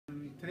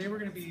Today we're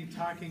going to be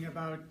talking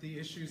about the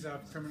issues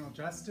of criminal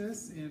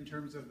justice in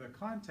terms of the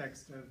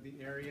context of the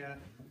area,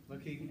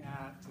 looking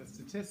at the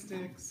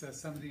statistics,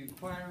 some of the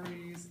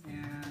inquiries,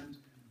 and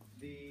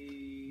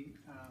the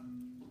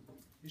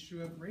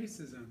issue of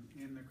racism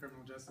in the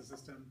criminal justice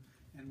system.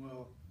 And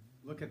we'll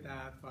look at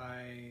that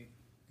by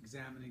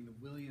examining the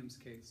Williams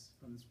case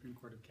from the Supreme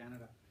Court of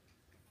Canada.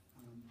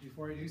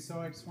 Before I do so,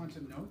 I just want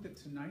to note that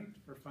tonight,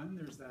 for fun,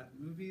 there's that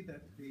movie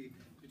that the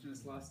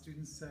Indigenous Law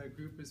Students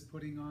group is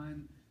putting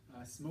on,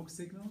 Smoke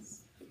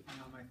Signals.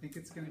 I think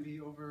it's going to be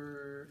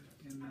over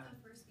in the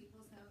First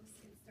Peoples House.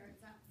 It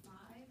starts at 5,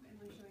 and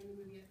we're showing the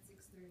movie at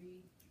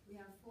 6:30. We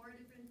have 4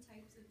 different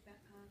types of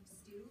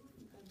stew: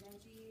 a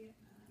veggie,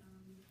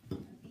 a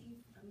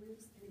beef, a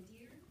moose, and a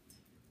deer.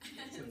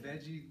 It's a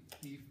veggie,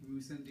 beef,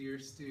 moose, and deer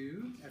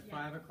stew at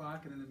 5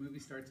 o'clock, and then the movie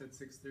starts at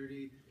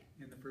 6:30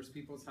 in the First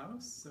Peoples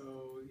House.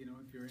 So, you know,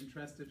 if you're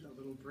interested, a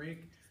little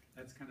break,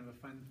 that's kind of a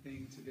fun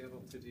thing to be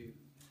able to do.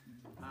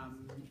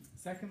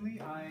 Secondly,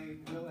 I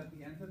will, at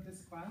the end of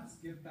this class,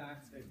 give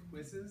back the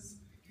quizzes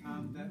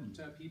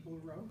that people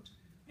wrote.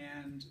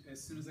 And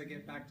as soon as I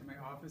get back to my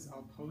office,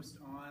 I'll post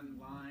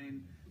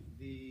online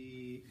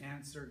the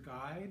answer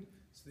guide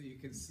so that you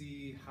can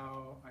see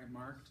how I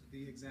marked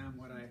the exam,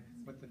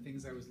 what the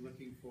things I was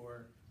looking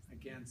for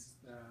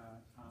against the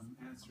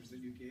answers that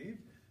you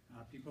gave.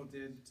 People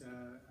did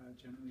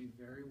generally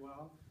very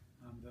well.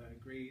 The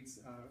grades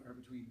are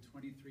between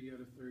 23 out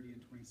of 30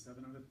 and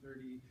 27 out of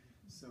 30,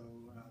 so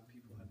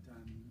people have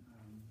done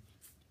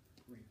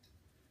great.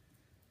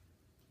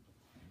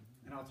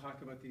 And I'll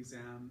talk about the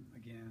exam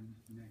again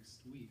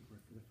next week, or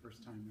for the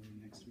first time really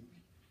next week.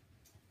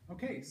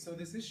 Okay, so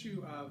this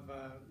issue of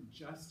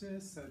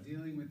justice,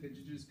 dealing with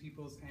Indigenous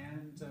peoples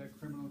and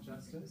criminal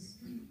justice.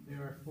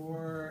 There are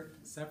 4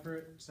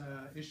 separate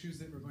issues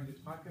that we're going to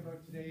talk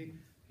about today.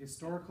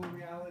 Historical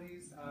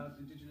realities of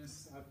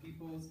Indigenous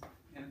peoples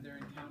and their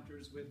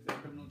encounters with the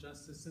criminal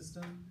justice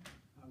system.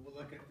 We'll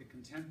look at the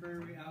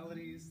contemporary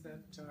realities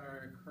that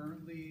are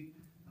currently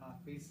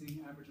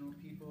facing Aboriginal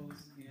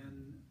peoples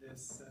in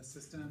this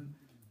system,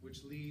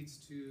 which leads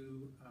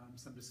to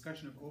some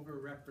discussion of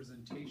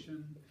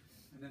overrepresentation.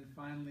 And then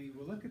finally,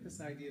 we'll look at this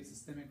idea of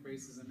systemic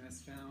racism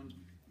as found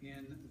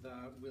in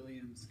the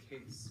Williams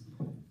case.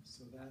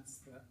 So that's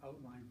the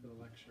outline for the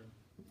lecture.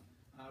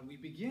 We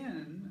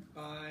begin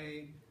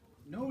by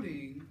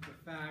noting the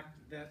fact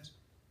that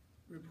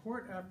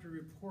report after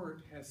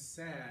report has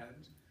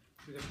said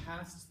for the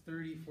past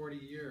 30, 40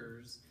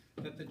 years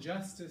that the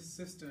justice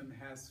system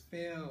has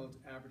failed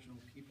Aboriginal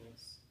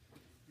peoples.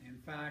 In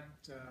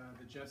fact,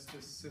 the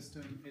justice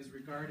system is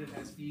regarded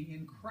as being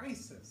in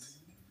crisis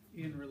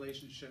in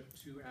relationship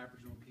to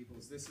Aboriginal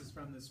peoples. This is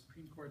from the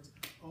Supreme Court's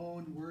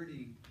own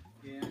wording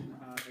in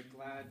the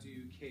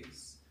Gladue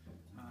case.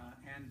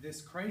 And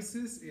this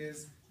crisis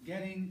is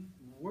getting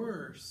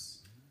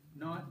worse,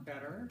 not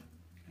better.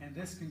 And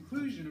this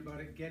conclusion about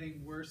it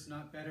getting worse,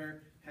 not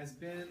better, has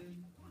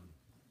been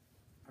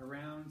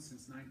around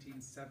since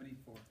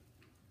 1974.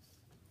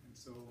 And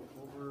so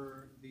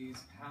over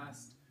these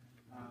past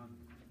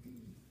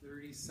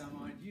 30 some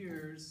odd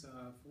years,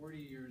 40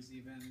 years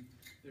even,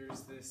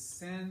 there's this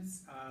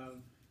sense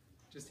of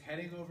just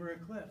heading over a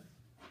cliff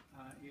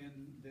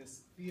in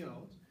this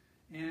field.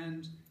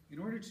 And in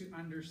order to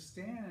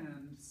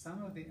understand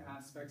some of the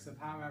aspects of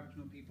how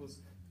Aboriginal peoples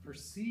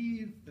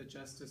perceive the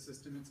justice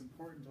system, it's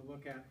important to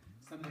look at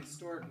some of the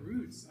historic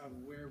roots of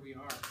where we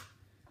are.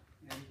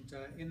 And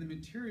in the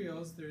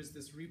materials, there's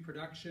this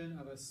reproduction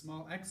of a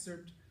small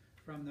excerpt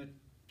from the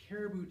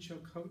Caribou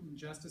Tsilhqoht'in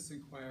Justice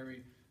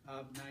Inquiry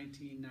of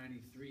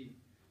 1993.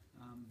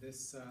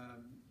 A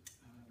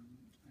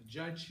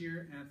judge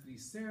here, Anthony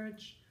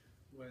Sarich,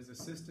 was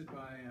assisted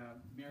by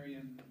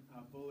Marion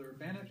Buller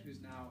Bennett, who's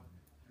now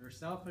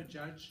herself a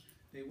judge.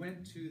 They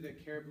went to the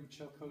Caribou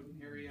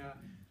Tsilhqoht'in area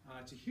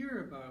to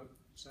hear about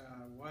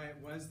why it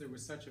was there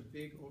was such a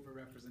big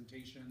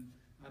overrepresentation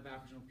of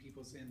Aboriginal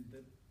peoples in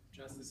the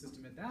justice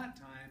system at that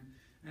time,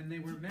 and they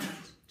were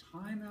met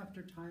time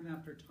after time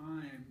after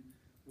time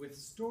with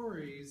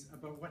stories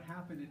about what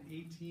happened in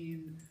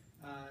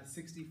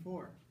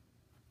 1864.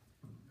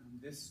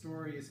 This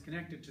story is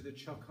connected to the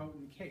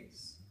Tsilhqoht'in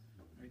case,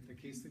 right? The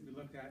case that we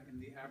looked at in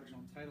the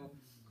Aboriginal title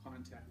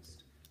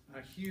context.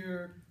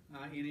 Here in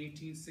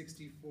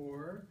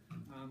 1864,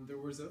 there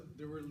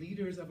were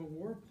leaders of a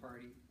war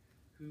party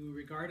who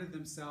regarded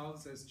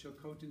themselves as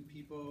Tsilhqoht'in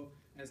people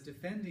as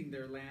defending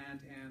their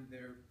land and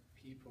their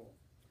people.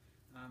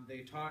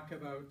 They talk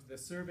about the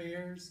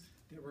surveyors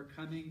that were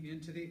coming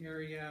into the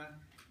area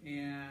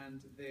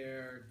and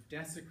their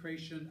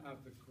desecration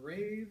of the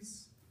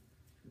graves,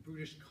 the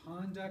brutish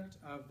conduct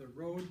of the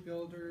road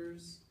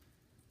builders,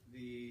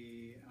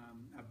 the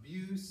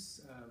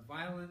abuse,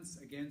 violence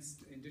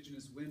against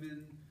Indigenous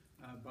women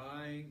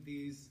by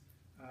these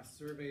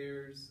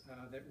surveyors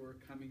that were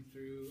coming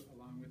through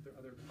along with their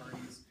other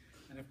parties.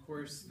 And of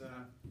course,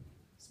 the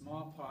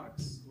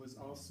smallpox was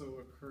also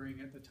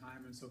occurring at the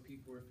time, and so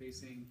people were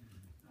facing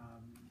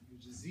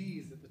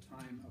disease at the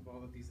time of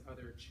all of these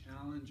other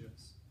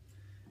challenges.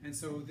 And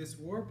so this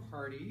war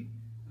party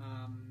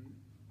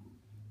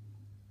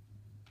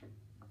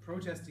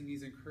protesting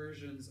these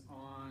incursions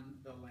on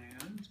the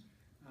land,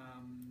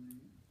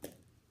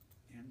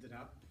 ended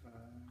up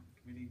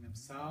committing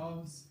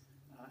themselves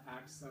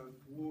acts of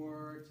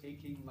war,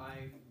 taking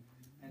life,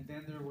 and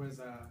then there was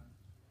a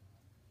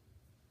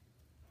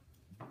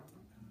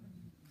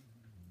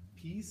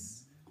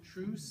peace,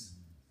 truce,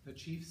 the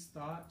chiefs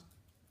thought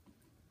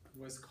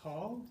was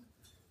called,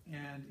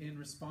 and in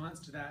response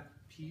to that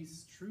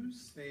peace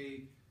truce,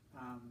 they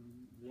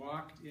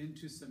walked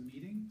into some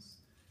meetings.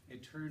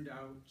 It turned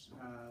out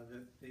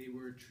that they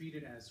were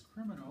treated as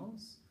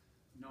criminals,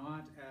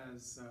 not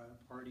as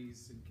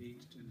parties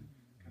engaged in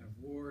kind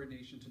of war,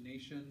 nation to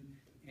nation,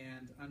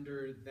 and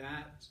under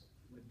that,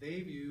 what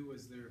they view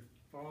was their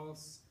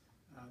false,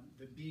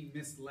 the being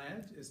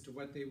misled as to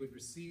what they would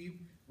receive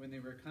when they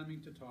were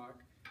coming to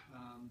talk.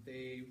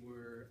 They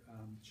were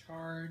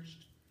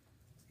charged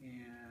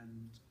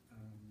and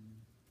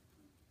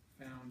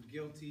found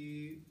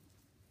guilty,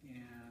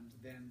 and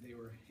then they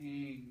were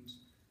hanged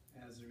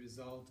as a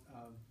result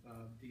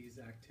of these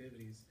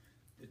activities.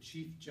 The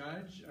chief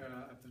judge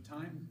at the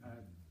time,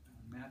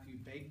 Matthew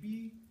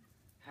Begbie,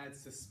 had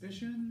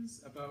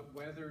suspicions about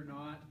whether or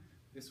not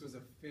this was a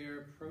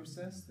fair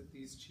process that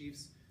these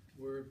chiefs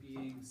were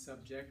being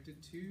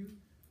subjected to,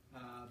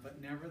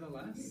 but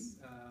nevertheless,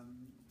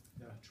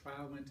 the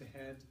trial went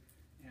ahead,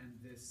 and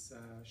this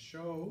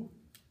show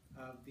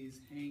of these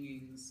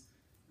hangings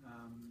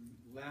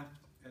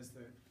left, as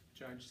the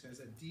judge says,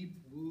 a deep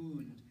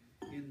wound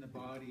in the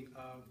body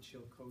of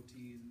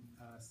Tsilhqoht'in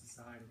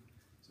society.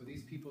 So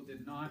these people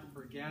did not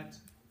forget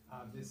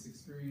this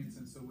experience,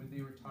 and so when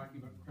they were talking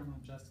about criminal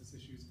justice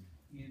issues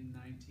in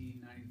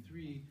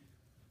 1993,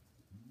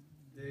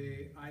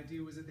 the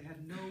idea was that they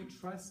had no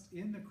trust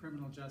in the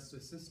criminal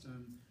justice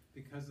system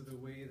because of the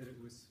way that it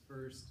was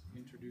first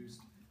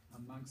introduced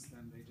amongst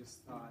them. They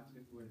just thought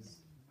it was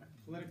a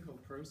political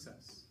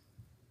process,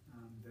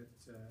 that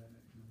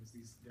it was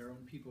their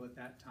own people at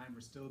that time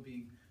were still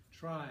being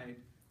tried.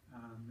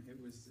 It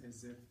was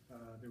as if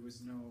there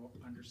was no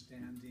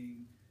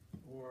understanding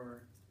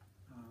or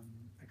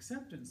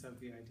acceptance of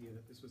the idea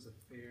that this was a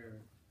fair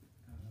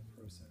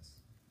process.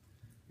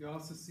 You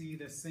also see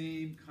the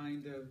same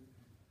kind of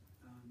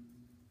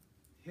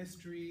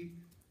history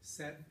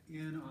set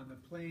in on the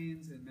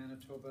plains in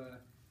Manitoba,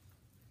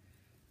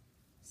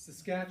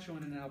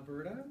 Saskatchewan, and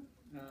Alberta,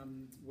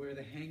 where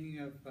the hanging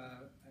of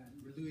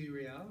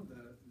Riel,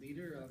 the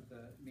leader of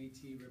the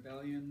Métis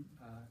Rebellion,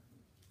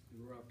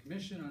 the Royal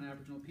Commission on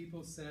Aboriginal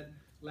Peoples, said,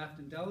 left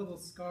indelible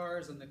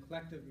scars on the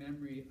collective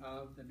memory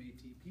of the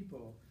Métis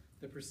people.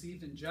 The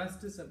perceived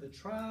injustice of the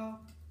trial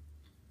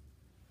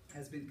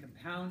has been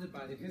compounded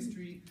by the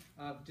history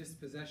of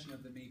dispossession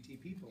of the Métis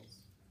peoples.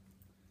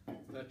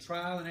 The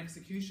trial and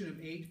execution of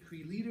 8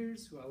 Cree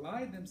leaders who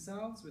allied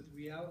themselves with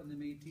Riel and the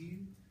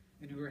Métis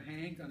and who were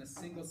hanged on a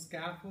single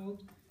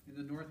scaffold in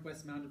the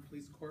Northwest Mounted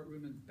Police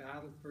courtroom in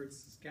Battleford,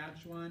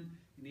 Saskatchewan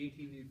in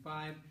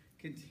 1885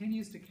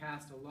 continues to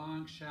cast a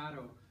long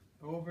shadow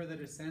over the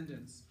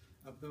descendants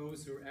of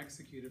those who were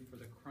executed for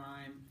the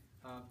crime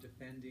of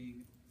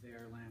defending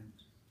their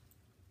land.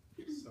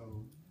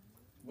 So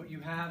what you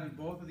have in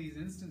both of these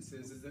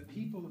instances is that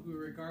people who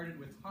are regarded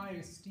with high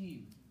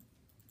esteem,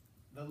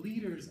 the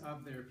leaders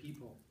of their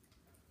people,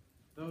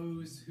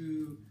 those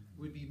who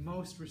would be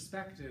most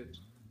respected,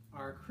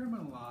 are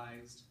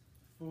criminalized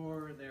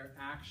for their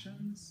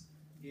actions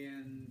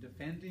in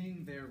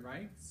defending their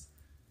rights,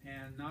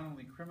 and not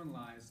only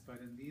criminalized, but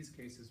in these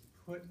cases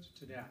put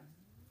to death.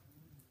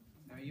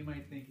 Now you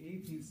might think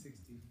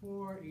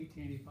 1864,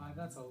 1885,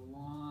 that's a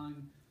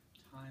long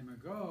time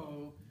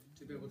ago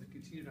to be able to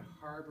continue to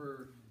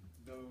harbor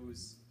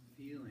those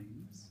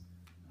feelings.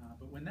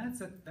 But when that's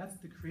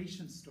the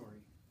creation story.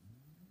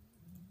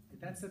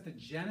 That's at the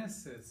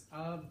genesis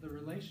of the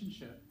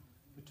relationship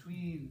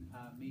between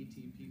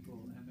Métis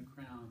people and the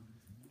Crown,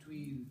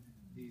 between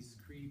these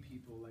Cree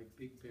people like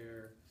Big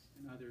Bear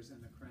and others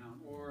and the Crown,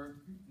 or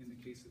in the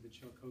case of the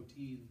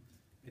Tsilhqoht'in,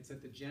 it's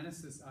at the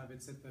genesis of,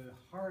 it's at the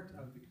heart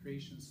of the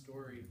creation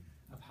story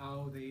of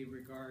how they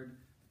regard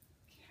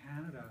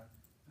Canada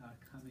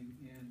coming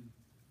in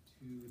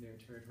to their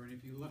territory. And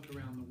if you look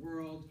around the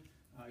world,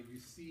 you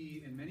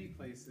see in many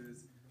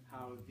places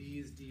how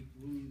these deep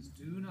wounds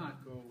do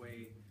not go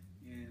away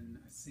in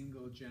a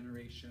single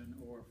generation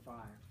or 5,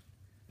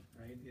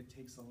 right? It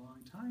takes a long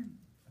time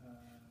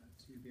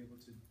to be able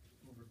to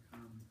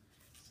overcome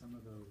some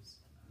of those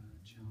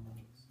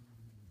challenges.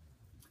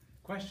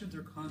 Questions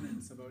or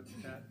comments about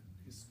that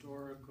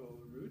historical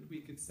route?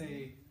 We could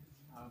say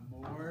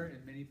more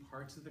in many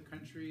parts of the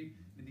country.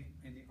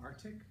 In the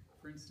Arctic,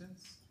 for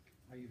instance,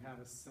 you have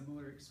a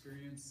similar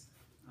experience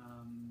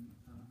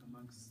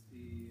amongst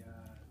the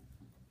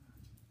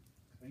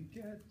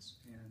Tlingit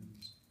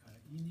and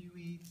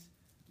Inuit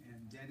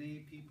and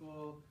Dene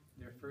people.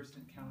 Their first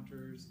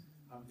encounters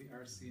of the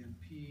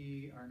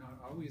RCMP are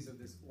not always of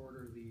this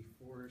orderly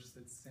force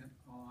that's sent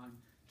on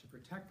to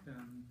protect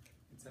them.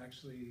 It's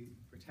actually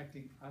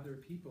protecting other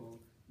people,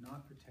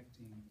 not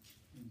protecting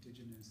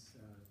Indigenous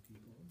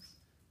peoples.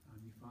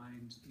 You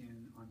find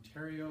in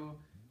Ontario,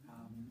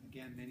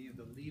 again, many of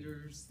the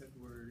leaders that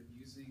were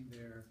using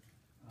their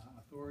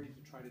authority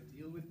to try to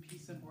deal with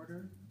peace and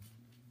order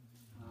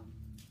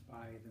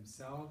by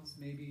themselves,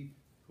 maybe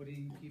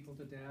putting people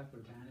to death or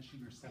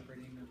banishing or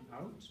separating them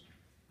out.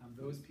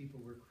 Those people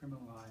were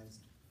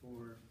criminalized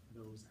for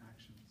those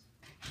actions.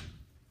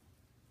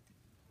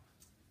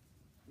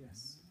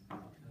 Yes? The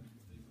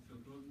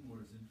Tsilhqoht'in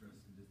War is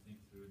interesting to think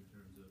through in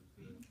terms of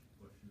the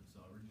question of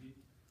sovereignty.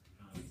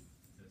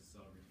 Because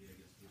sovereignty, I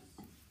guess, was,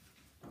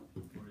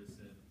 Victoria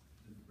said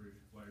that the British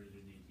acquired it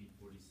in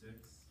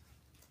 1846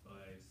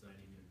 by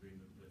signing an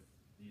agreement with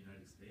the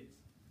United States.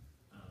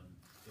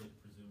 So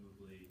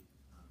presumably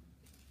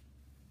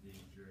the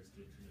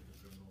jurisdiction of the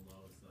criminal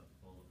law is thought to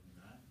follow from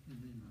that.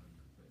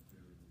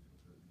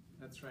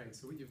 That's right.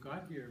 So what you've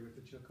got here with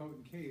the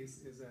Tsilhqoht'in case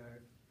is a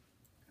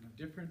kind of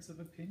difference of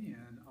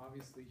opinion,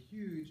 obviously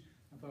huge,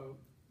 about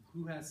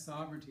who has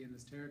sovereignty in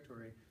this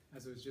territory.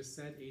 As it was just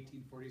said,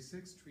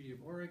 1846, Treaty of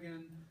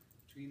Oregon,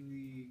 between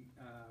the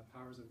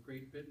powers of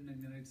Great Britain and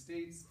the United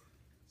States,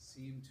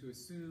 seemed to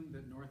assume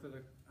that north of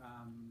the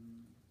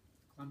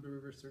Columbia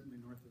River, certainly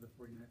north of the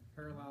 49th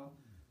parallel,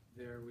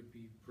 there would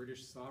be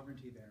British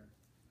sovereignty there.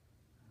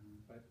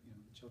 But you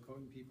know, the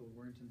Tsilhqoht'in people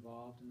weren't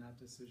involved in that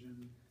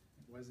decision.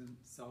 It wasn't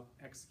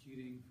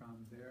self-executing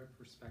from their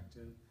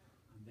perspective.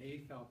 They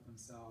felt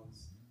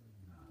themselves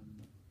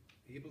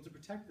able to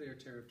protect their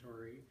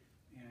territory,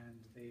 and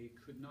they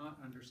could not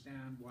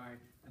understand why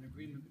an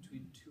agreement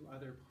between two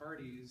other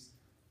parties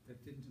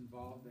that didn't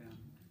involve them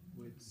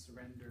would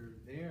surrender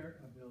their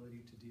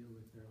ability to deal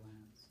with their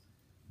lands.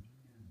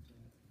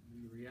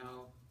 And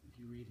Riel, if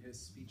you read his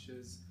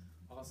speeches,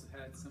 also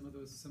had some of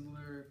those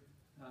similar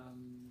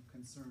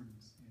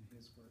concerns in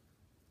his work.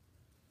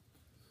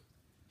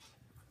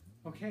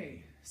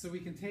 Okay, so we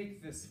can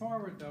take this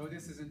forward, though.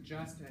 This isn't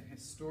just a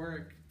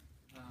historic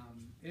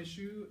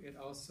issue. It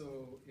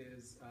also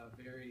is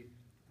very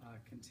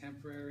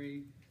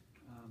contemporary.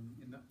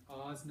 In the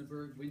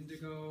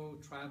Osnaburg-Windigo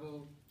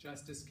Tribal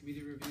Justice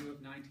Committee Review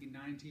of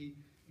 1990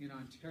 in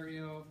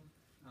Ontario,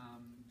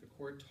 the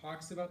court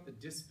talks about the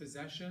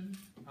dispossession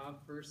of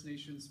First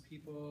Nations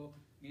people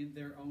in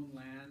their own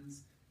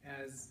lands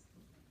as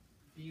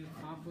being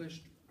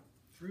accomplished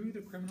through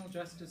the criminal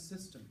justice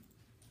system.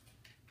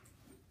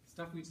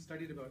 Stuff we've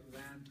studied about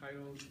land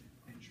titles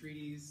and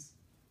treaties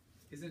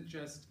isn't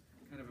just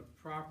kind of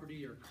a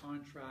property or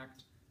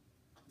contract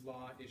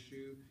law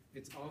issue,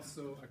 it's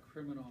also a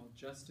criminal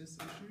justice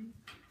issue.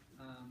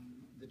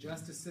 The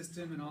justice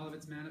system and all of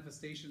its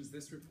manifestations,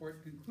 this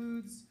report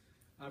concludes,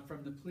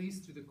 from the police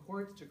through the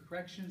courts to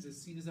corrections, is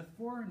seen as a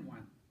foreign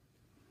one,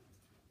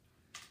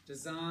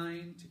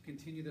 designed to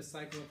continue the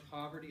cycle of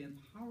poverty and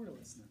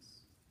powerlessness.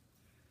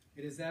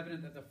 It is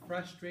evident that the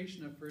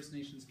frustration of First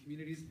Nations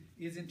communities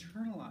is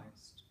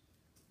internalized.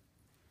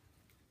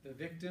 The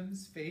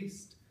victims,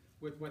 faced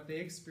with what they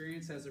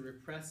experience as a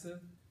repressive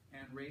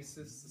and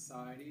racist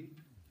society,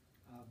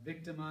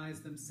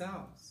 victimize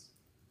themselves.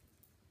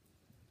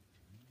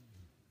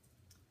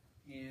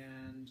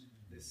 And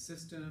the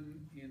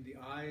system, in the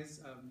eyes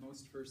of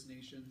most First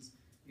Nations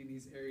in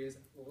these areas,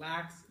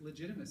 lacks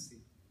legitimacy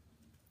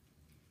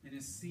and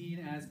is seen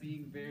as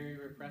being very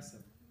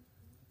repressive.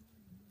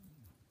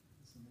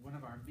 So one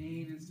of our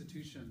main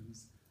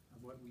institutions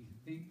of what we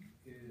think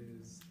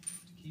is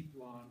to keep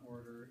law and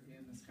order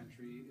in this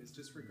country is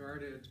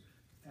disregarded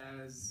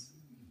as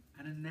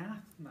an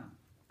anathema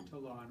to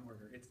law and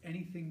order. It's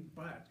anything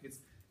but.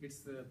 It's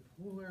the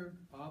polar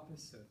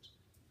opposite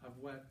of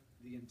what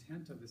the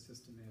intent of the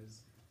system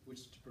is, which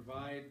is to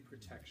provide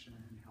protection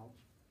and help.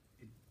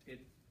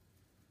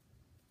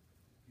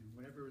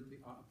 Whatever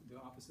the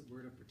opposite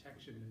word of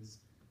protection is,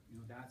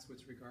 that's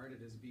what's regarded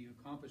as being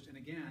accomplished. And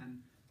again,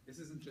 this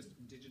isn't just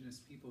Indigenous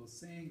people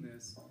saying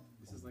this.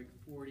 This is like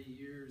 40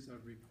 years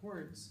of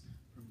reports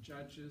from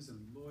judges and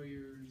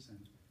lawyers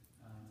and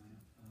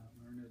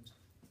learned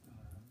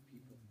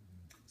people.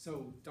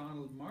 So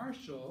Donald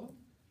Marshall,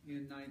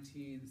 in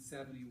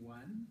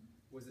 1971,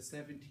 was a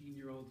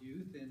 17-year-old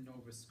youth in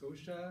Nova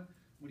Scotia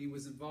when he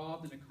was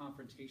involved in a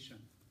confrontation.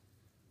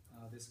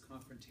 This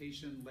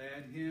confrontation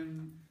led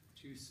him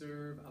to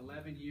serve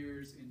 11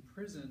 years in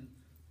prison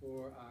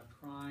for a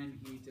crime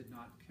he did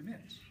not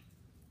commit.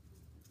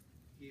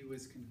 He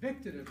was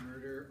convicted of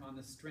murder on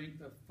the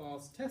strength of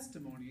false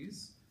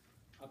testimonies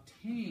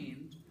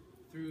obtained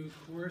through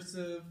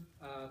coercive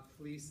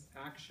police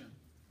action.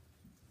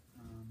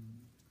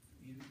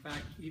 In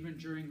fact, even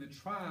during the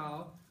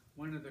trial,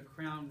 one of the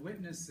Crown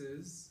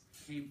witnesses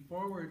came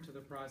forward to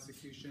the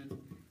prosecution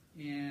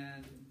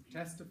and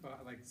testified,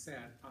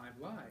 said, "I've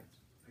lied.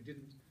 I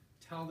didn't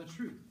tell the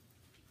truth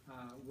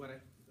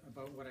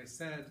about what I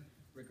said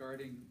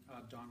regarding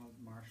Donald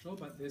Marshall,"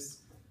 but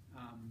this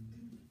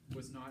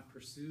was not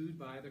pursued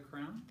by the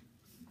Crown.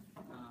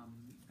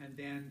 And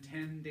then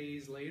 10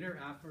 days later,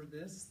 after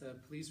this, the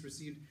police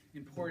received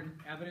important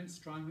evidence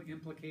strongly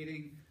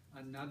implicating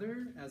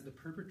another as the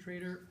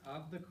perpetrator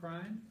of the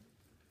crime,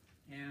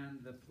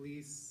 and the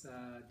police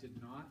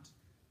did not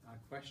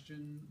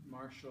question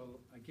Marshall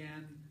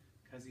again,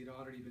 because he'd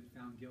already been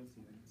found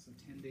guilty. So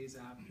 10 days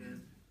after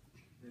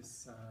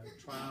this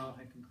trial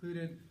had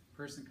concluded,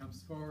 person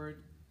comes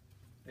forward,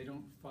 they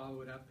don't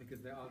follow it up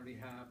because they already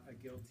have a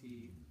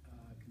guilty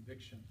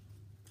conviction.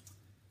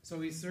 So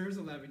he serves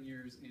 11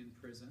 years in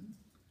prison,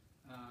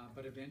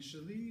 but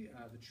eventually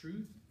the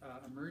truth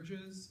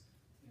emerges.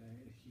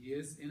 He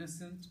is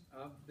innocent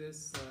of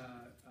this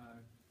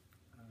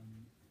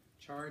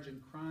charge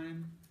and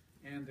crime,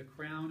 and the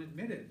Crown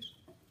admitted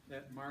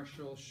that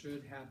Marshall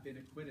should have been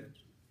acquitted,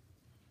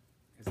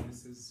 as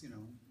this is,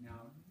 now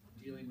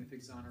dealing with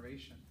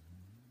exoneration.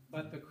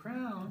 But the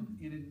Crown,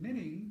 in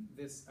admitting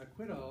this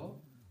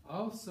acquittal,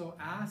 also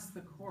asked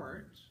the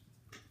court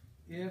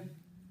if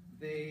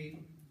they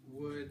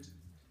would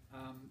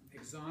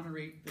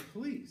exonerate the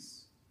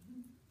police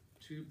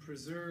to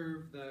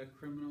preserve the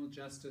criminal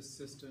justice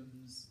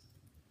system's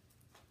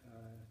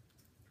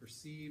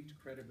perceived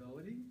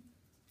credibility,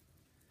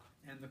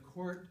 and the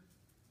court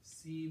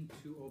seemed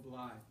to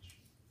oblige.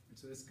 And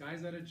so this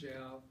guy's out of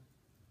jail.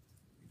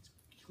 It's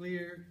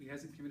clear he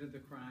hasn't committed the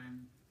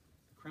crime.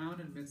 The Crown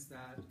admits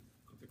that,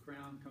 but the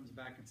Crown comes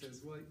back and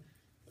says, well,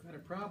 you've got a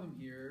problem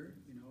here.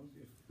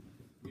 If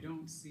we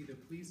don't see the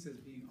police as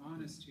being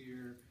honest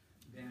here,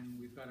 then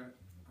we've got an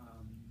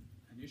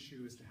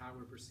issue as to how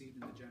we're perceived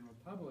in the general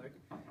public.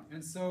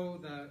 And so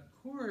the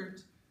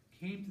court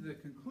came to the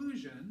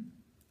conclusion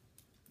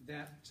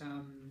that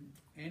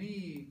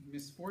any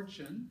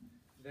misfortune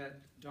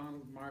that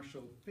Donald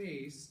Marshall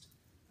faced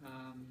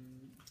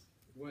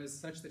was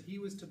such that he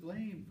was to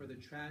blame for the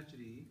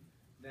tragedy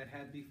that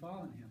had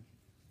befallen him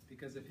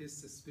because of his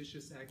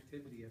suspicious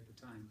activity at the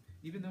time,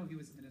 even though he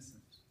was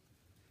innocent.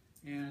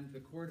 And the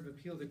Court of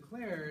Appeal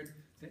declared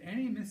that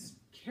any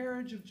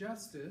miscarriage of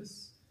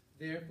justice,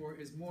 therefore,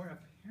 is more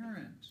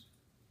apparent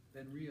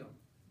than real.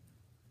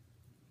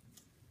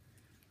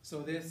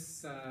 So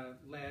this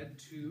led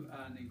to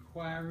an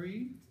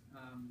inquiry.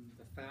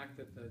 The fact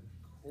that the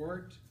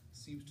court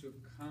seems to have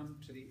come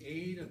to the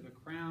aid of the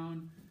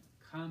Crown,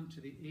 come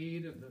to the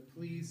aid of the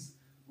police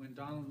when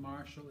Donald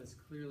Marshall is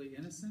clearly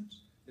innocent.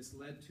 This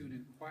led to an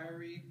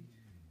inquiry,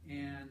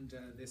 and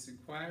this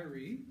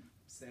inquiry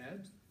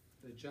said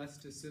the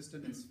justice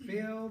system has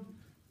failed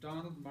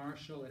Donald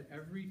Marshall at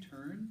every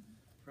turn,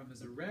 from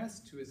his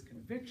arrest to his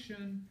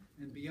conviction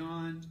and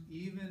beyond,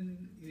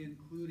 even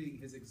including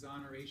his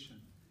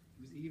exoneration.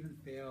 He was even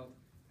failed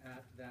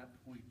at that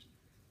point.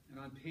 And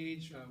on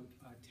page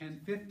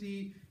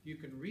 1050, you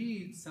can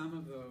read some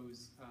of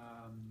those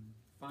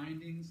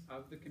findings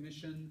of the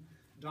commission.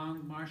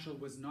 Donald Marshall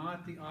was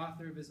not the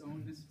author of his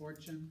own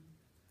misfortune.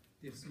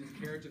 This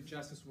miscarriage of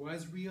justice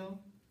was real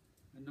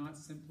and not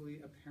simply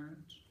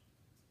apparent.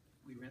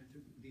 We went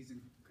through these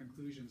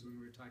conclusions when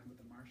we were talking about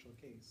the Marshall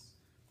case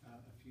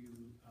a few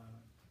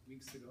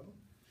weeks ago.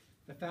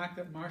 The fact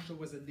that Marshall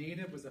was a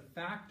native was a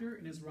factor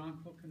in his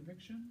wrongful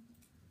conviction.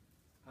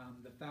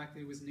 The fact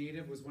that he was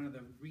native was one of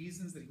the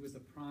reasons that he was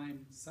the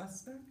prime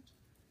suspect.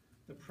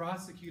 The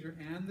prosecutor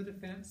and the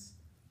defense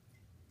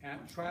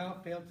at trial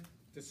failed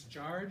to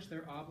discharge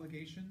their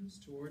obligations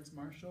towards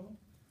Marshall.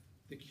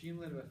 The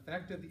cumulative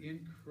effect of the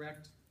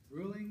incorrect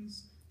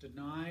rulings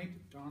denied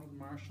Donald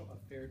Marshall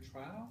a fair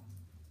trial.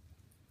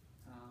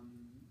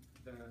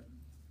 The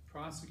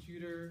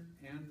prosecutor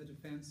and the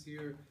defense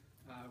here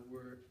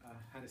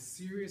had a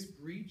serious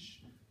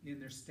breach in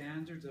their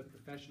standards of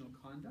professional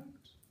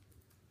conduct.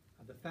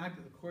 The fact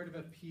that the Court of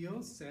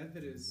Appeals said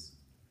that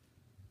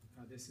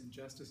this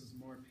injustice is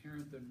more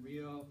apparent than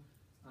real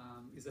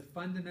is a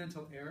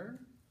fundamental error.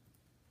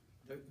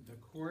 The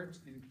court,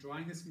 in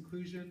drawing this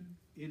conclusion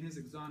in his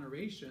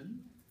exoneration,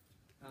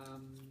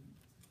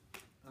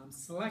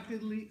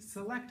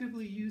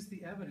 selectively used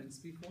the evidence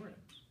before it.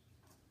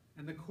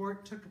 And the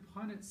court took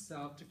upon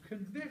itself to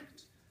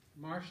convict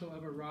Marshall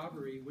of a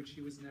robbery which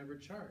he was never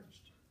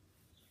charged.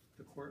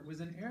 The court was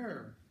in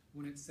error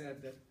when it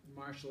said that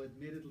Marshall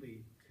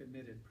admittedly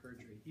committed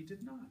perjury. He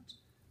did not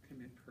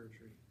commit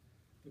perjury.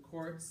 The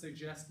court's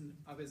suggestion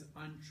of his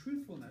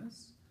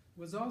untruthfulness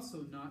was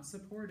also not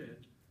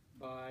supported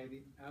by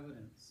the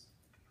evidence.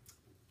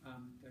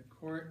 The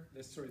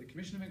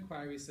Commission of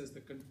Inquiry says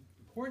the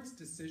court's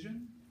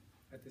decision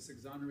at this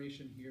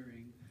exoneration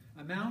hearing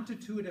amounted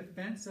to a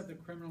defense of the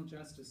criminal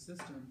justice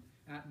system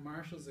at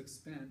Marshall's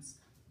expense,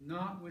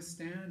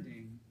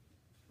 notwithstanding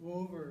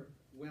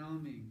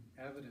overwhelming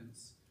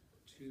evidence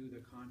to the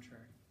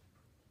contrary.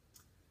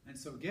 And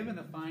so given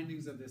the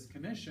findings of this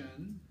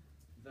commission,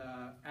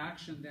 the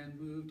action then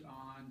moved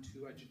on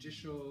to a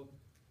judicial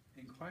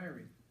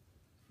inquiry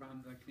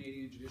from the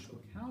Canadian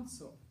Judicial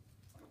Council,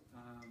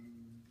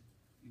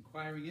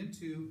 inquiring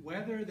into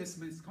whether this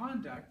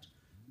misconduct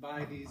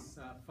by these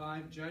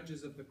 5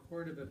 judges of the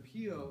Court of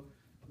Appeal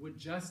would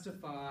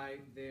justify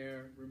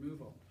their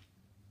removal.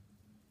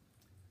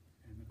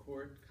 And the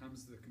court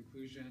comes to the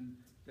conclusion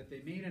that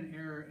they made an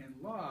error in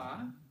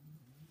law,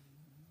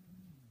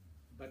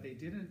 but they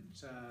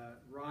didn't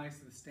rise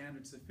to the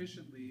standard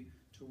sufficiently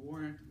to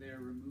warrant their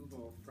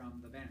removal from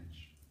the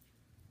bench.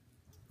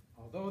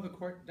 Although the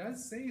court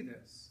does say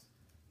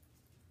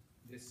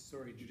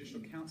Judicial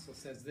Council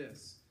says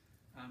this,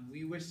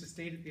 We wish to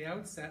state at the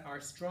outset our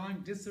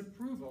strong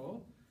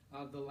disapproval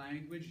of the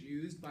language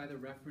used by the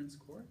reference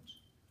court,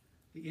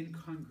 the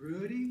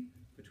incongruity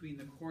between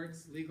the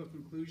court's legal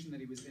conclusion that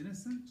he was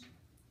innocent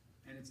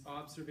and its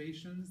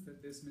observations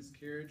that this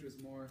miscarriage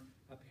was more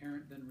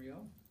apparent than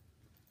real.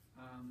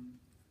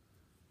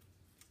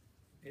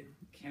 It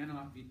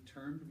cannot be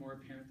termed more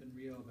apparent than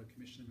real, the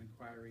Commission of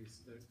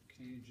Inquiries, the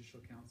Canadian Judicial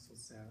Council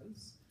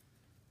says.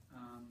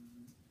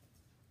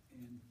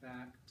 In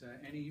fact,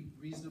 any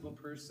reasonable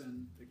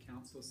person, the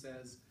council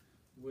says,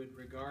 would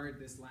regard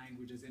this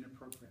language as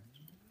inappropriate.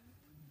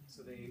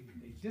 So they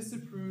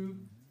disapprove,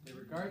 they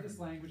regard this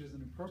language as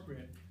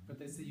inappropriate, but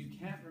they say you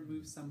can't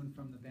remove someone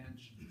from the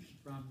bench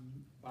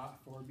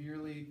for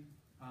merely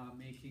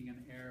making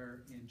an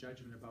error in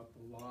judgment about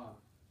the law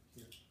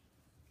here.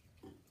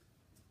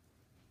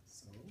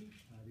 So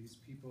these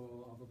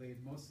people, although they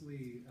had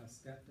mostly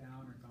stepped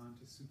down or gone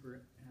to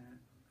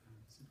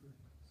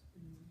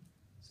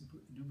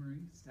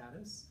supernumerary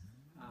status,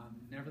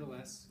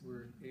 nevertheless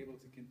were able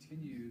to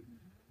continue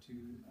to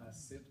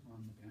sit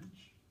on the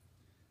bench.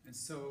 And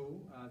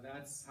so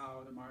that's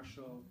how the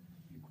Marshall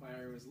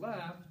Inquiry was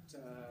left,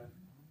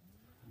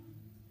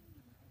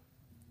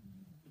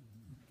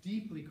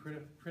 deeply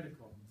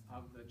critical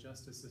of the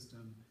justice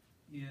system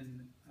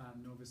in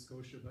Nova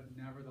Scotia, but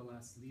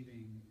nevertheless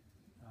leaving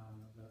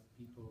the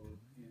people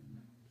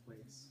in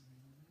place.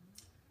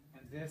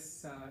 And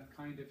this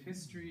kind of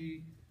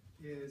history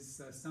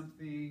is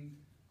something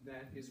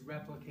that is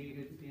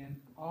replicated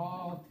in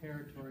all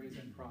territories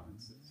and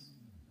provinces.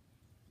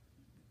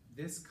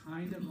 This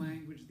kind of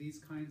language, these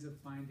kinds of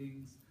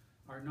findings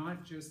are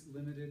not just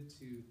limited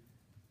to,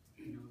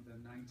 the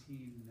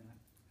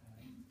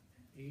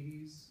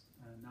 1980s,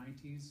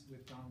 90s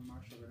with Donald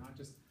Marshall. They're not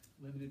just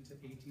limited to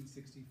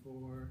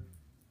 1864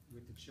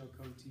 with the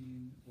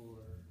Tsilhqoht'in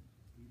or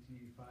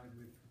 1885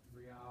 with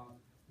Riel.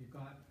 We've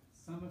got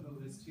some of the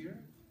list here.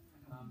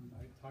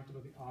 I talked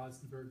about the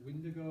Osnaburg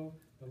Windigo,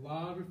 the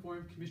Law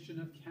Reform Commission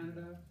of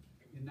Canada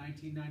in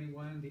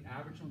 1991, the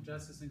Aboriginal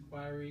Justice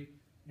Inquiry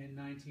in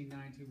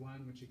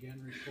 1991, which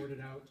again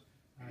reported out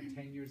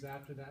 10 years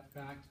after that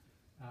fact,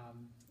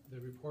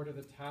 the report of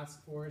the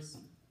Task Force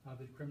of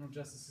the Criminal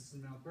Justice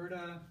System in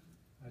Alberta,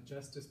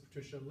 Justice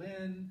Patricia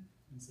Lynn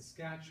in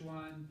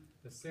Saskatchewan,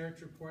 the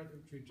SERT report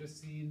which we've just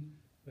seen,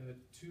 the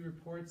 2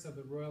 reports of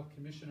the Royal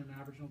Commission on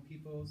Aboriginal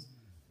Peoples.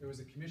 There was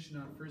a Commission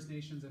on First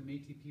Nations and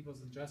Métis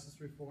Peoples and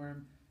Justice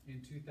Reform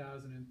in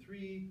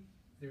 2003.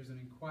 There's an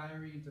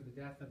inquiry into the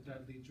death of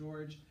Dudley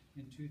George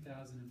in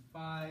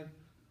 2005.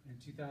 In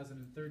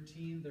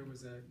 2013, there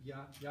was a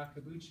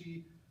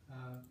Yakabuchi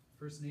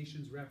First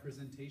Nations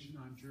Representation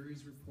on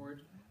Juries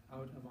report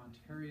out of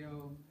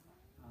Ontario.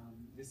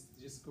 This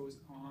just goes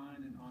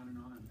on and on and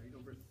on, right?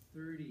 Over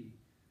 30,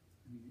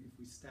 if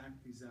we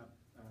stack these up,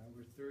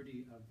 over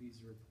 30 of these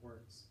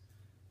reports.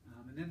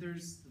 And then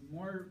there's the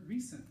more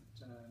recent,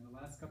 in the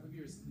last couple of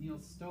years,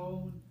 Neil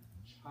Stone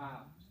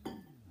Child.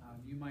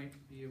 You might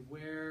be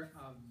aware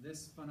of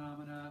this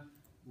phenomena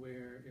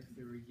where if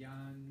they were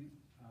young,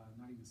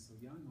 not even so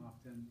young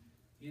often,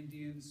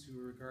 Indians who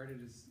were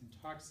regarded as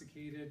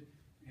intoxicated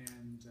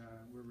and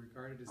were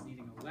regarded as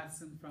needing a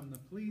lesson from the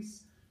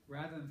police,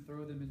 rather than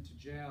throw them into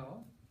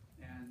jail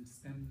and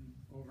spend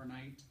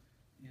overnight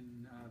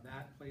in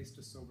that place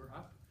to sober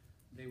up,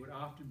 they would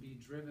often be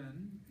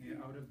driven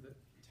out of the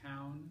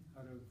town,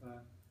 out of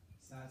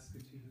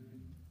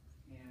Saskatoon,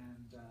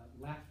 and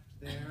left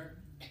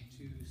there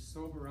to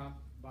sober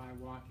up by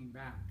walking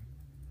back.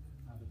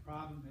 The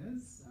problem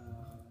is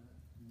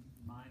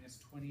minus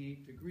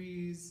 28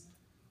 degrees,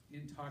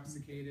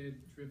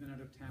 intoxicated, driven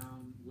out of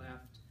town,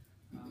 left.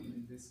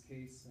 In this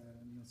case,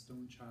 Neil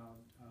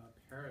Stonechild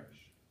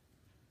perished.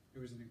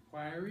 There was an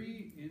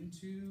inquiry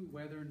into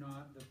whether or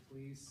not the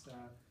police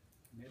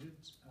committed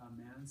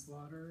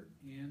manslaughter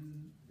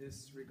in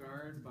this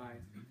regard by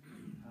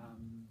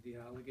the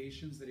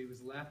allegations that he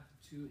was left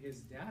to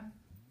his death.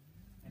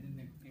 And in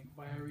the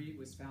inquiry, it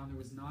was found there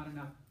was not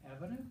enough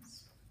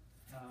evidence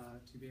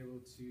to be able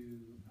to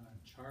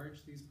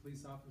charge these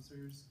police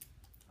officers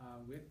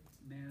with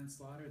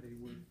manslaughter. They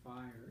were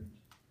fired.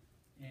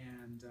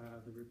 And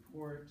the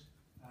report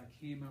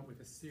came out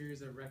with a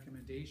series of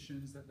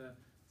recommendations that the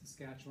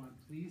Saskatchewan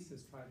police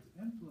has tried to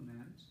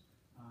implement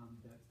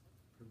that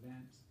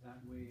prevent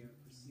that way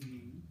of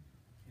proceeding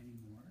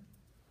anymore.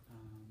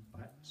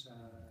 But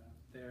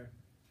there,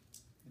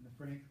 in the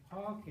Frank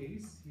Paul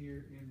case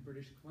here in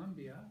British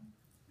Columbia,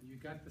 you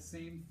got the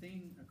same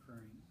thing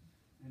occurring.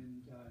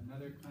 And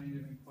another kind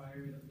of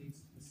inquiry that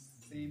leads to the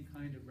same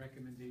kind of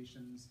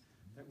recommendations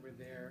that were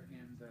there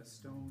in the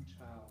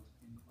Stonechild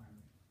inquiry.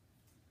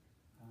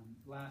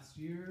 Last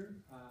year,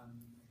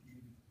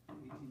 maybe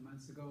 18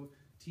 months ago,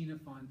 Tina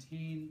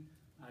Fontaine,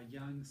 a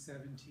young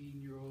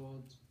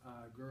 17-year-old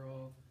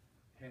girl,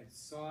 had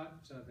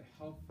sought the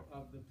help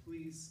of the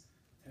police,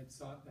 had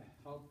sought the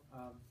help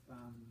of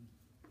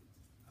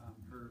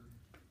her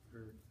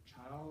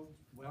child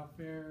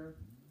welfare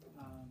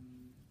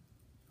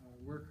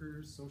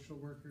workers, social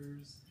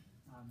workers,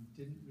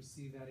 didn't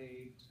receive that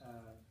aid,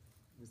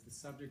 was the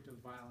subject of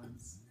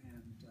violence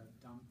and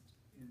dumped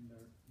in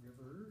the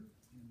river,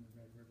 in the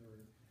Red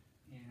River.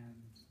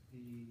 And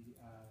the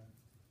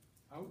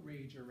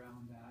outrage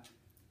around that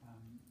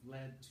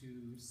led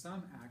to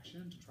some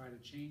action to try to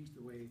change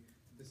the way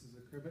this has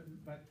occurred.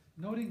 But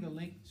noting the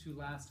link to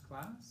last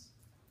class,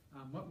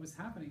 what was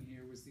happening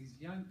here was these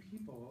young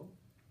people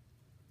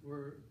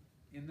were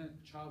in the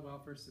child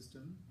welfare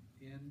system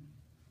in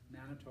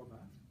Manitoba,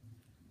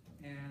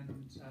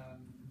 and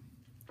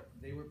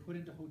they were put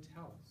into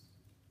hotels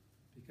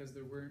because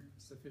there weren't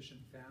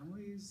sufficient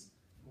families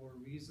or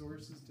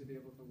resources to be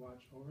able to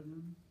watch over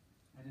them.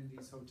 And in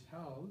these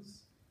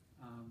hotels,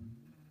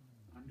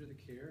 under the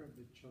care of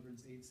the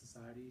Children's Aid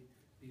Society,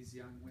 these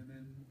young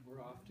women were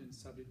often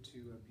subject to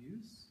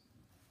abuse,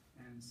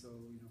 and so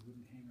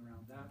wouldn't hang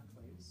around that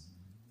place.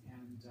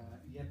 And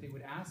yet they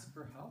would ask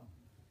for help,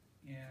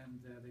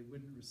 and they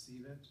wouldn't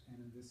receive it. And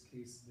in this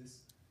case, this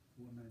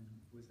woman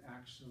was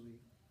actually,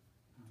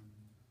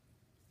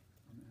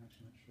 I'm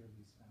actually not sure of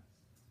these facts,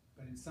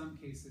 but in some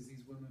cases,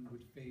 these women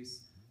would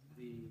face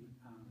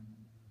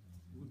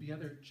would be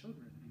other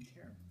children in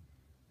care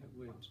that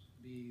would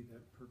be the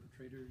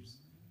perpetrators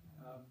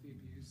of the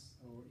abuse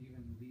or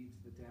even lead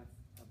to the death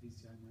of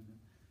these young women.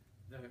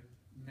 The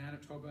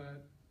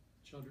Manitoba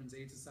Children's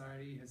Aid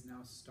Society has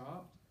now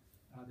stopped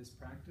this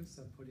practice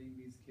of putting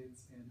these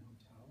kids in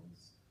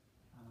hotels.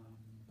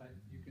 But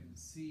you can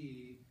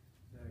see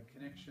the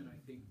connection, I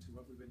think, to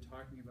what we've been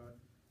talking about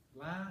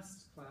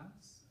last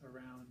class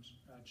around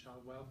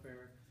child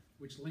welfare,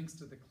 which links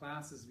to the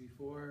classes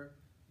before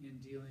in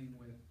dealing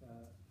with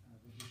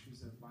the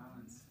issues of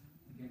violence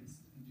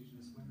against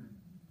Indigenous women.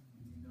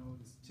 And you know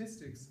the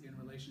statistics in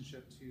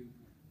relationship to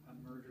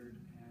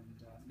murdered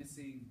and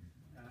missing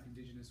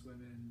Indigenous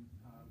women,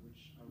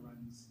 which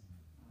runs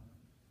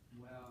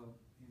well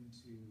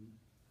into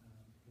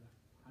the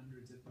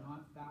hundreds, if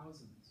not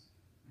thousands,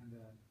 and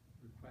the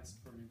request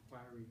for an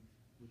inquiry,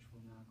 which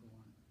will now go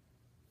on.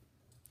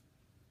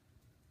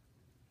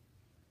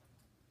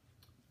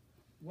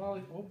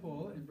 Wally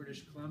Opal in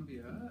British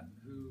Columbia,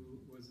 who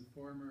was a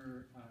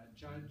former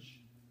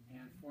judge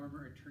and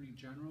former Attorney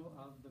General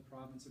of the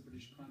province of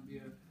British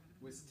Columbia,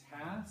 was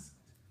tasked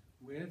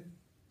with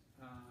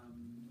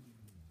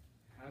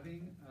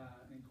having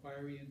an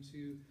inquiry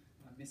into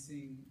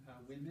missing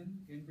women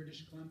in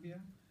British Columbia.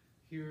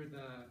 Here's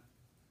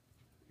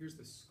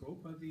the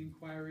scope of the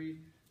inquiry: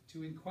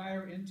 to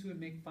inquire into and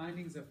make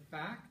findings of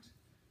fact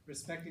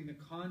respecting the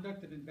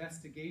conduct of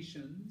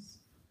investigations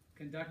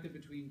conducted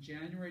between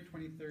January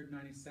 23rd,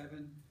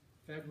 1997,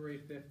 February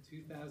 5th,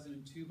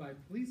 2002 by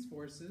police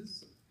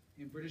forces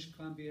in British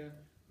Columbia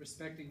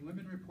respecting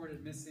women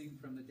reported missing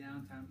from the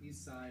downtown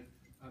east side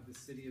of the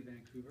city of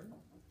Vancouver.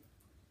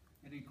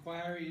 An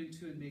inquiry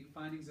into and make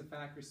findings of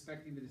fact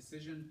respecting the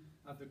decision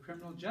of the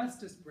Criminal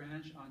Justice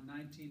Branch on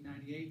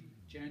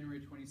 1998, January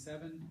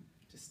 27,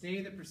 to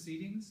stay the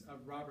proceedings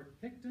of Robert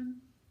Tsilhqoht'in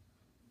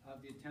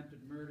of the attempted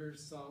murder,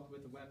 assault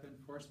with a weapon,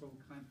 forcible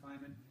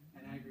confinement,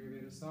 and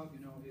aggravated assault.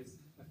 You know, his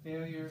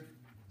failure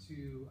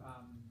to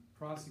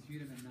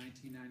prosecute him in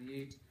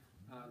 1998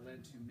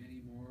 led to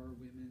many more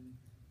women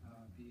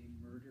being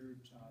murdered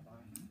by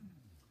him.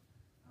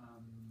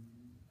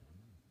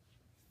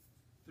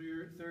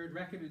 Third,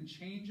 recommend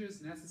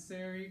changes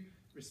necessary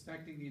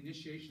respecting the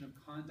initiation of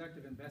conduct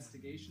of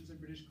investigations in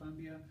British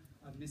Columbia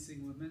of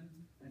missing women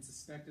and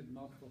suspected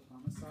multiple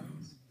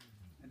homicides.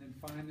 And then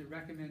finally,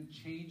 recommend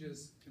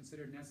changes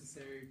considered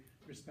necessary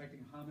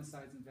respecting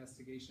homicides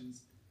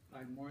investigations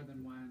by more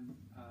than one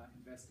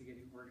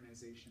investigating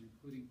organization,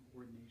 including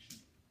coordination.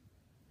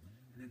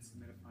 And then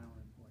submit a final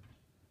report.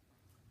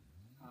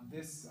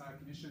 This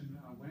commission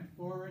went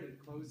forward. It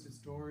closed its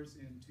doors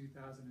in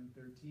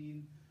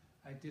 2013.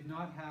 I did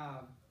not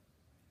have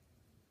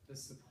the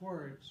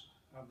support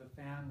of the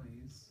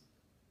families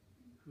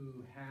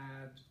who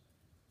had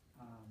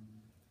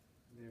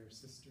their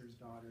sisters,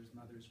 daughters,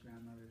 mothers,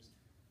 grandmothers,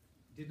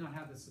 did not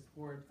have the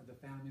support of the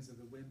families of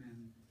the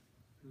women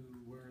who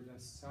were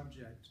the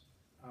subject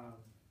of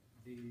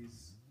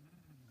these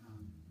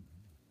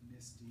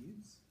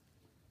misdeeds.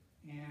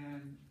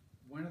 And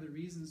one of the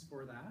reasons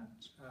for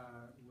that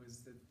was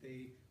that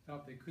they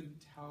felt they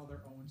couldn't tell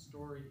their own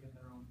story in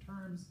their own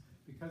terms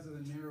because of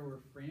the narrower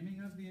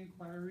framing of the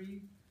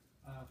inquiry,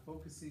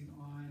 focusing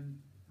on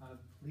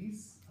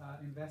police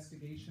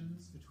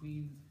investigations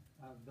between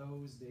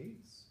those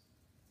dates.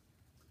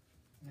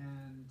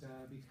 And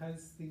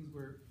because things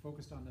were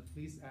focused on the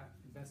police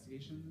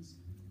investigations,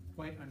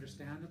 quite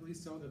understandably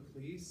so, the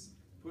police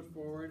put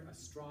forward a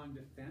strong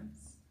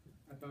defense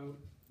about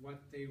what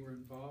they were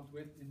involved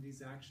with in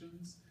these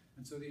actions.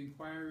 And so the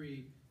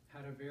inquiry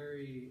had a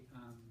very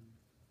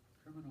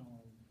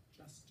criminal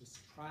justice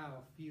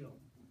trial feel.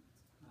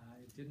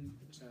 It didn't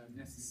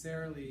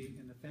necessarily,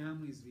 in the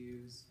family's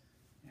views,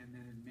 and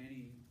then in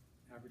many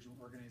Aboriginal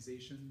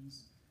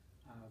organizations'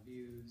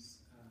 views,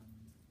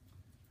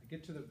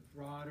 get to the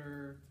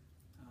broader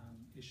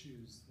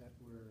issues that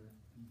were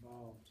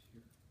involved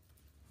here.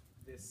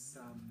 This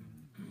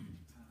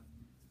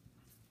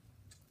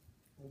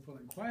Opal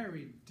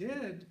inquiry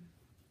did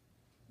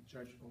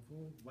Judge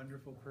Opal,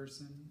 wonderful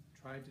person,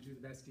 tried to do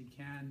the best he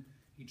can.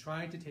 He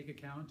tried to take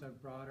account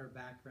of broader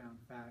background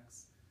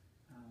facts,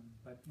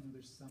 but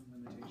there's some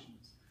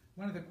limitations.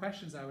 One of the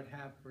questions I would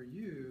have for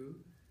you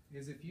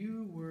is if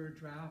you were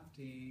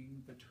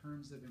drafting the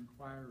terms of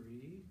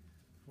inquiry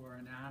for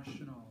a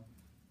national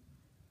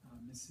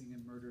missing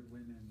and murdered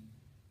women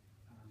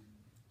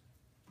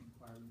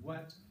inquiry,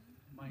 what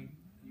might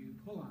you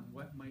pull on?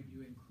 What might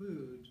you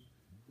include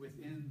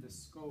within the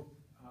scope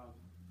of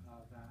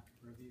that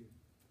review?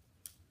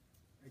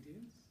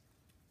 Ideas?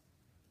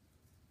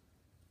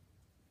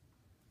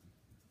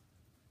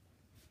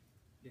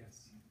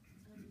 Yes.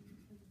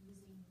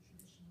 Using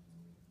traditional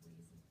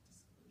ways of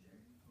disclosure.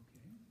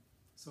 Okay.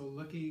 So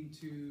looking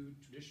to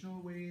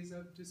traditional ways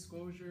of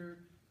disclosure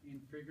in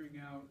figuring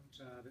out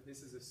that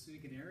this is a sui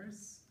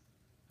generis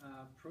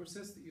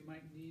process that you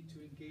might need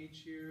to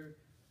engage here,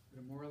 that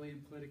a morally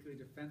and politically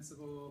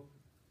defensible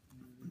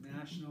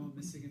national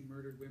missing and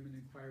murdered women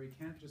inquiry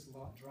can't just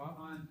draw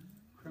on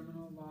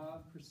criminal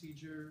law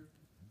procedure,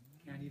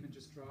 can't even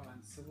just draw on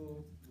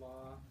civil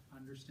law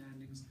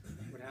understandings,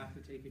 would have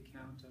to take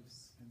account of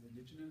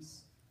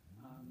Indigenous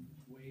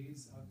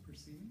ways of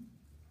proceeding.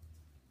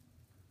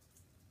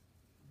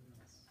 What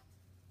else?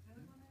 I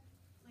would want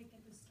to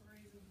get the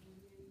stories of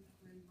women that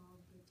were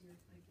involved with in a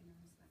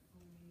respectful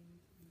way,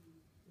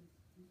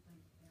 with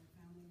their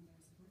family and their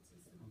support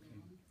system.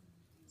 Okay.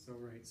 So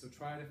right, so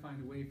try to find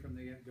a way from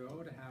the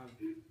get-go to have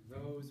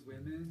those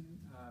women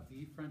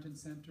be front and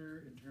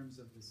center in terms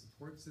of the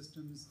support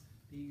systems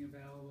being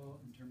available,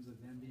 in terms of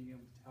them being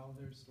able to tell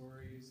their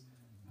stories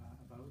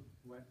about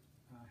what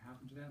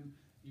happened to them.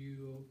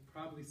 You'll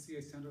probably see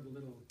I sent out a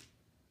little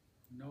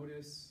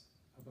notice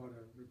about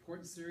a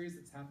report series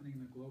that's happening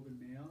in the Globe and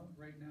Mail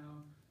right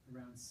now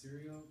around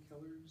serial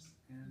killers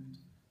and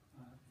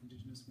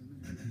Indigenous women.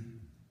 It would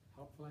be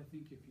helpful, I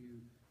think, if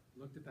you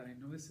looked at that. I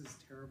know this is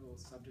terrible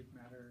subject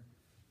matter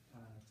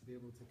to be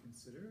able to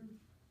consider.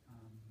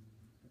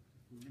 But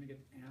if we're going to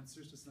get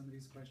answers to some of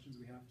these questions,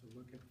 we have to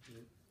look at the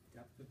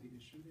depth of the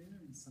issue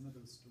there, and some of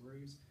those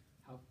stories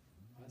help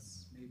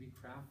us maybe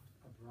craft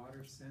a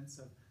broader sense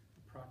of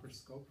the proper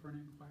scope for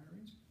an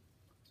inquiry.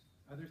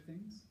 Other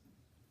things?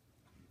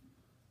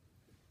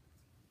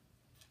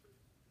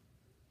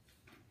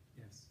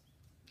 Yes.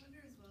 I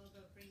wonder as well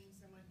about bringing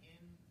someone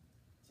in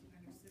to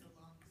kind of sit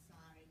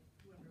alongside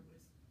whoever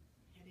was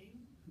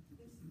heading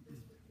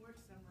this report,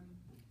 someone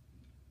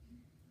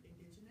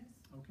Indigenous.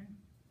 Okay.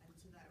 And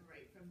so that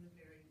right from the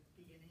very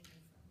beginning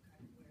and from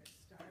kind of where it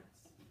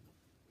starts,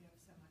 you have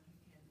someone who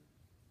can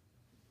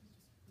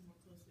just more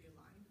closely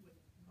aligned with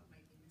what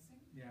might be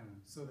missing. Yeah,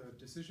 so the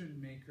decision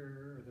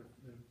maker or the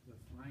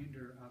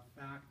finder of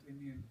fact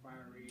in the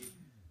inquiry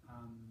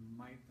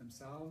might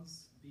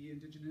themselves be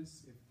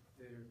Indigenous. If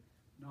they're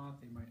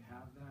not, they might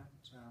have that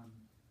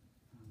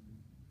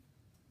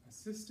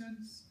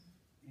assistance.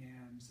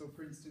 And so,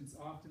 for instance,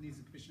 often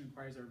these commission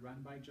inquiries are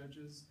run by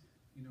judges.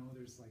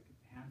 There's like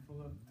a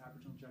handful of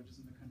Aboriginal judges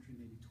in the country,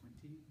 maybe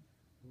 20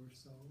 or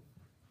so.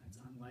 It's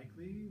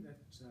unlikely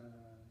that,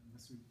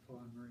 unless we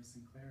pull on Murray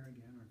Sinclair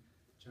again, or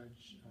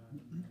Judge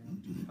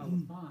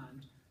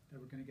Tsilhqoht'in, that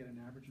we're going to get an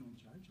Aboriginal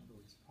judge,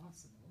 although it's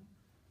possible.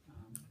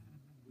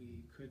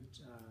 We could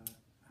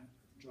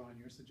draw on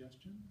your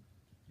suggestion.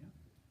 Yeah?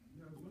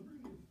 Yeah, I was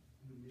wondering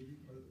if maybe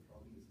part of the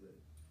problem is that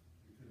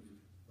you're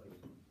kind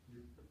of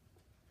your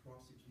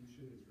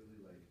prosecution is really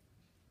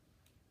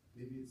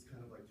maybe it's kind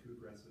of too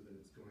aggressive and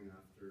it's going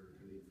after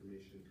kind of the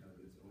information kind of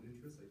in its own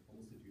interest.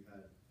 Almost if you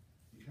kind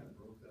of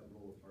broke that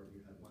role apart and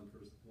you had one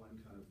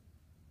kind of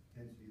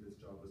entity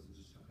that's job was to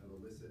just kind of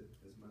elicit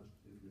as much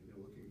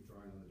information,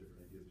 drawing on the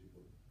different ideas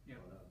people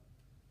brought up.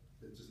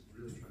 That just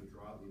really trying to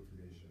draw out the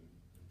information.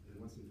 And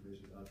then once the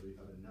information's out there, you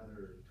have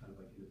another kind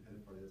of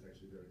independent party that's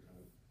actually there to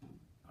kind of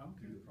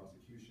do the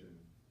prosecution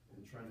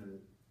and trying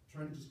to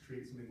just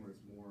create something where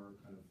it's more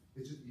kind of,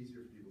 it's just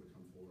easier for people to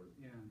come forward.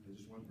 Yeah. And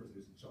just one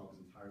person whose job is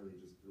entirely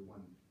just, or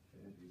one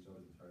entity's job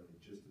is entirely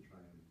just to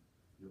try and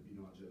be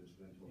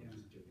non-judgmental and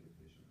just get the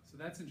information out. So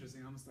that's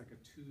interesting, almost like a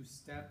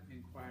two-step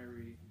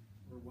inquiry,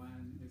 where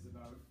one is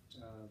about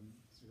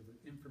sort of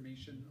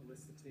information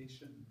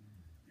elicitation,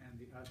 and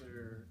the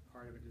other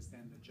part of it is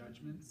then the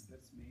judgments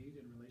that's made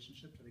in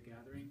relationship to the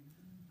gathering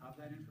of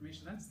that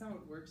information. That's how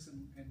it works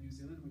in New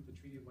Zealand with the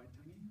Treaty of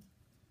Waitangi.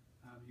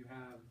 You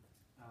have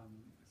a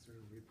sort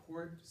of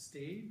report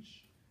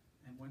stage,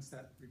 and once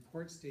that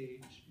report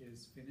stage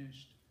is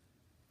finished,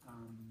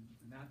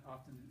 and that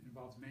often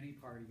involves many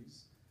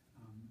parties,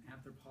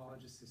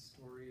 anthropologists,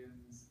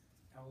 historians,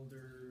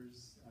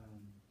 elders,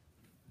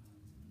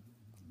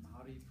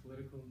 Maori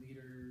political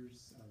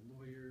leaders,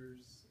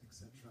 lawyers,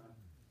 etc.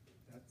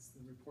 That's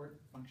the report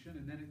function,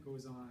 and then it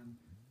goes on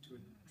to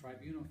a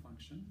tribunal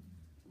function,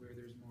 where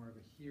there's more of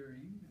a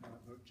hearing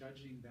about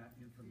judging that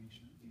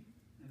information.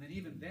 And then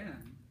even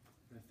then,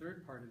 the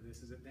third part of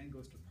this is it then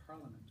goes to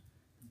Parliament,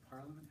 and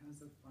Parliament has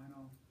the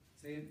final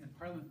say, and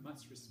Parliament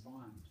must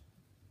respond.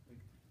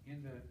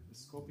 In the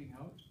scoping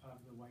out of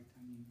the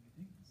Waitangi, I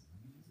think this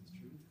is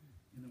true,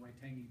 in the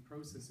Waitangi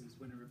processes,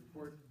 when a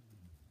report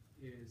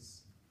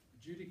is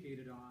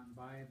adjudicated on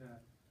by the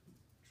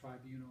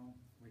tribunal,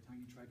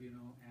 Waitangi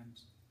Tribunal, and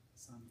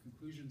some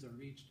conclusions are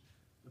reached,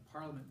 the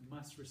Parliament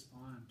must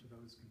respond to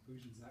those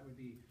conclusions. That would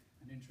be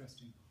an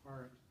interesting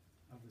part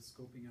of the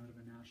scoping out of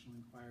a national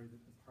inquiry,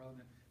 that the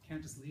Parliament can't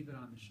just leave it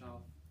on the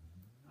shelf,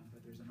 but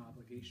there's an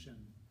obligation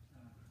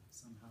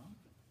somehow.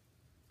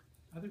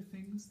 Other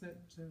things that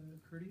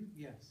occur to you?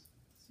 Yes.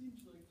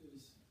 Seems like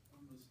there's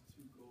almost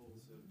two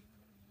goals of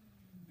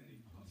any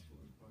possible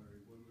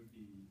inquiry. One would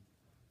be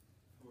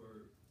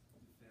for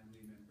the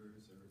family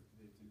members or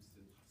victims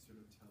to sort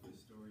of tell their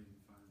story and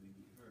finally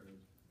be heard.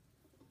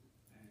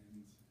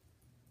 And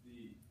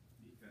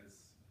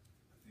because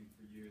I think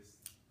for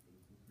years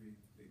the really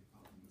big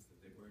problem was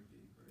that they weren't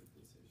being heard.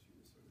 This issue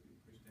was sort of being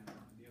pushed down.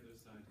 On the other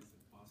side is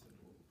a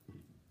possible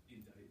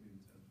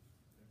indictment of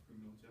a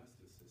criminal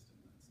justice system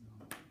that's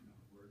not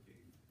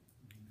working.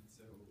 And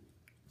so,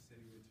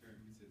 setting the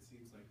terms, it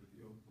seems like with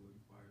the Oakville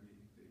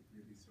inquiry, they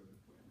really sort of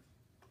went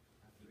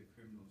after the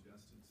criminal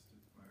justice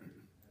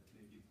inquiry, at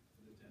maybe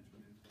for the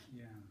detriment.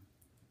 Yeah.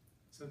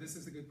 So this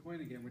is a good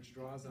point again, which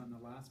draws on the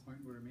last point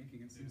we were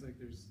making. It seems like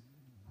there's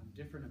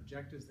different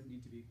objectives that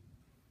need to be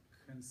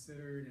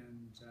considered,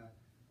 and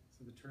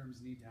so the terms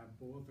need to have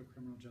both a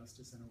criminal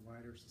justice and a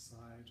wider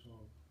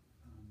societal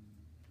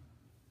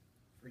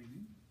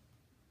framing.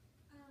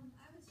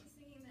 I was just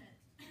thinking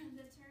that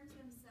the terms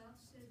themselves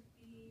should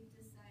be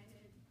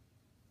decided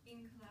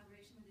in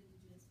collaboration with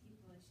Indigenous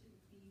people. It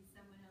shouldn't be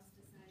someone else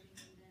deciding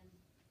and then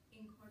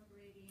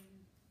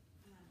incorporating,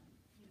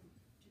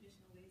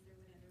 traditional ways or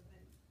whatever,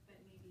 but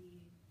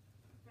maybe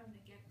from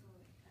the get-go,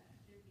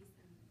 there'd be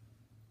some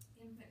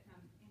input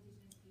from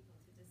Indigenous people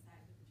to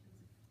decide what the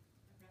terms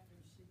of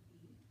reference should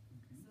be,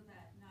 Okay. so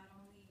that not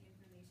only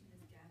information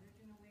is gathered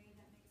in a way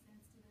that makes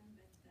sense to them,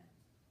 but that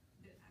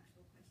the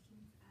actual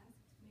questions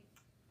asked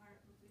are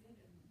appropriate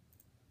and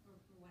for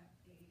what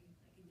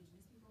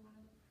Indigenous people want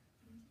to look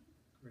into.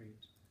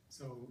 Great.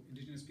 So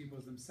Indigenous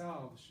peoples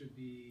themselves should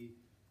be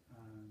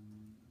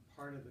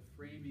part of the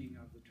framing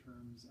of the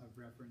terms of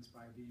reference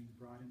by being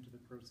brought into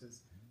the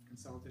process,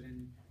 consulted,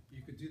 and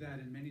you could do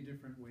that in many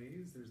different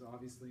ways. There's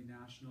obviously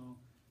national,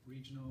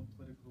 regional,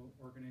 political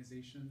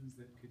organizations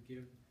that could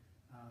give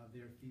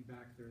their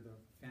feedback. There are the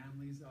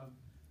families of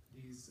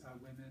these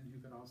women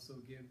who could also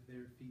give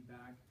their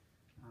feedback.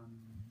 In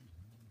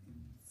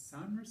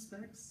some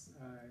respects,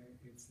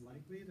 it's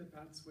likely that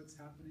that's what's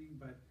happening,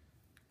 but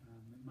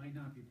it might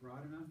not be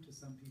broad enough to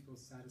some people's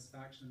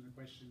satisfaction. And the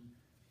question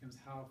becomes,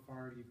 how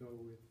far do you go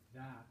with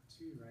that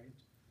too, right?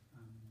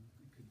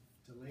 It could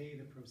delay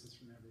the process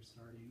from ever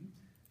starting,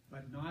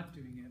 but not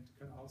doing it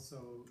could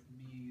also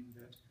mean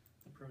that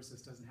the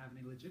process doesn't have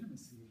any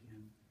legitimacy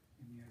again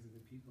in the eyes of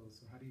the people.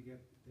 So how do you get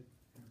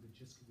the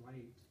just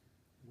right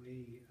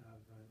way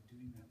of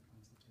doing that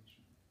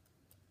consultation?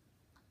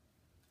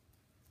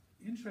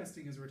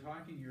 Interesting, as we're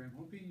talking here, I'm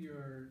hoping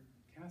you're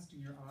casting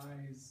your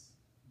eyes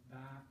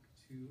back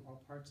to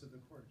all parts of the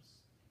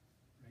course,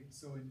 right?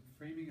 So in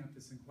framing up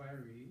this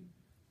inquiry,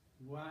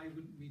 why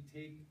wouldn't we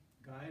take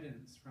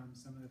guidance from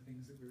some of the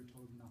things that we were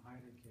told in the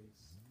Haida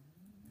case,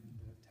 and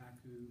the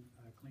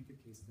Tsilhqoht'in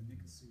case, the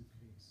Mikisew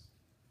case?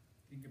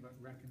 Think about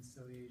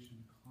reconciliation,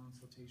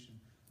 consultation,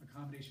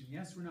 accommodation.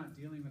 Yes, we're not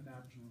dealing with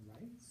Aboriginal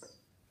rights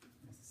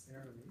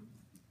necessarily,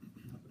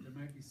 but there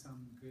might be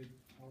some good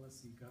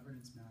policy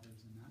governance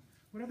matters in that.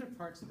 What other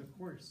parts of the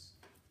course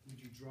would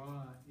you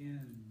draw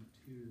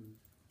into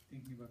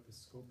thinking about the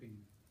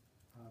scoping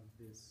of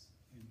this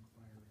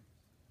inquiry?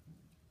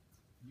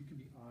 You can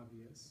be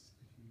obvious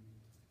if you...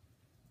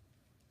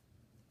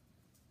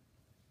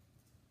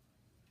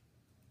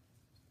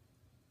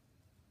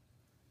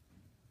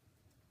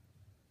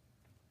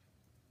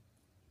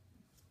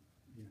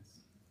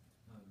 Yes.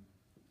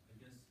 I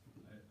guess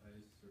I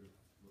sort of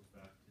look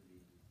back to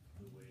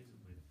the ways in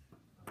which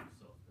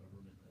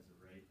self-government as a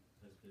right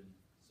has been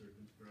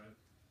circumscribed,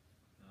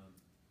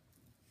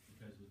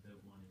 because without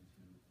wanting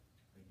to,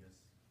 I guess,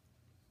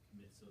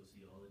 commit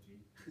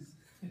sociology,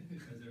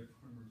 as our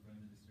former Prime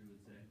Minister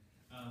would say,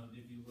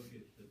 if you look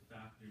at the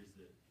factors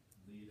that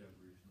lead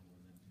Aboriginal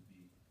women to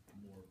be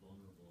more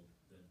vulnerable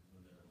than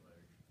women at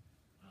large,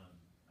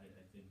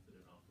 I think that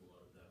an awful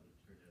lot of that would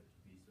turn out to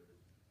be sort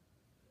of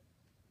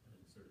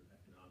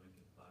economic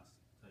and class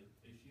type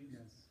issues.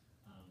 Yes.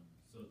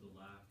 So the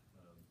lack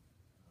of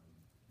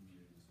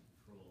communities'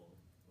 control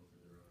over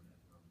their own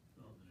economic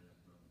development and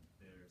economic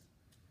affairs,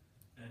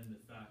 and the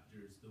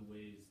factors, the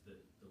ways that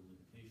the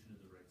limitation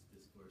of the rights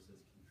discourse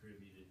has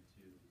contributed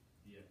to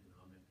the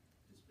economic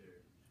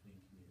disparity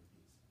between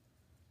communities,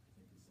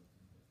 I think is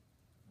something that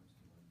comes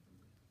to mind for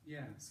me.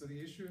 Yeah, so the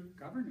issue of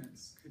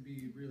governance could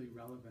be really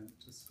relevant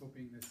to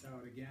scoping this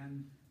out.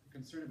 Again, the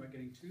concern about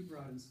getting too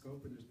broad in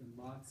scope, and there's been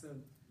lots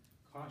of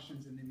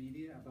cautions in the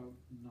media about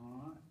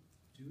not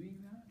doing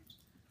that.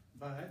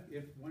 But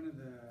if one of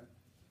the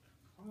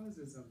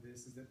causes of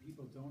this is that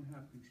people don't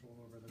have control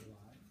over their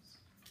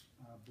lives,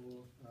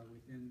 both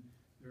within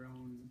their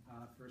own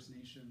First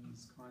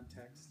Nations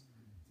context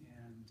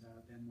and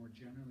then more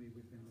generally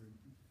within their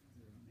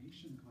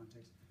nation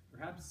context,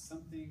 perhaps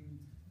something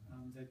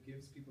that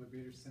gives people a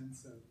greater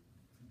sense of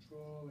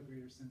control, a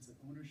greater sense of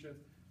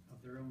ownership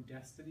of their own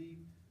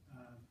destiny,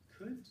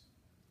 could,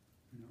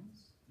 who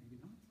knows,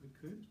 maybe not, but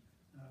could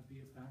be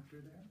a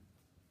factor there.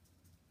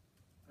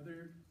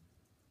 Other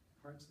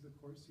parts of the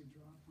course you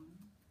draw upon?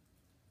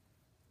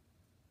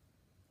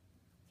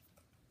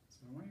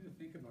 So I want you to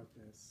think about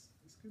this.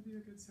 This could be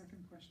a good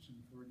second question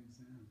for an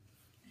exam.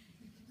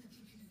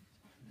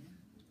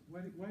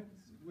 What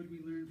would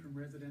we learn from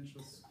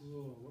residential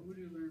school? What would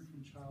we learn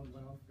from child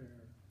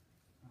welfare?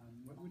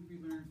 What would we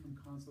learn from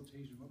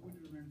consultation? What would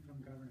we learn from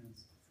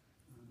governance?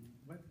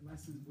 What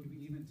lessons would we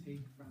even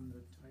take from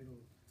the title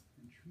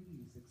and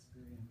treaties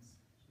experience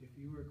if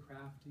you were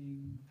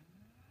crafting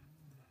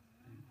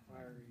an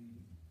inquiry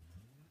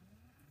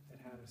that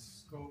had a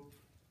scope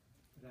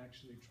that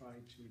actually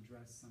tried to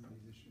address some of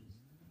these issues?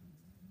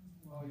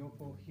 Well,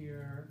 Yopo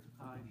here,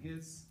 in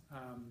his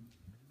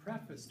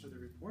preface to the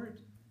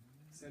report,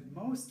 said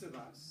most of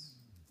us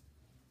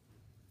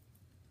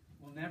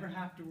will never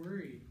have to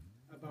worry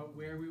about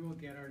where we will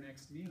get our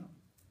next meal,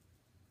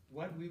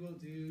 what we will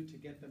do to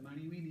get the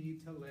money we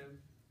need to live,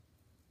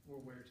 or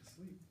where to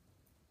sleep.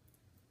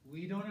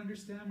 We don't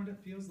understand what it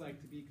feels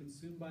like to be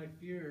consumed by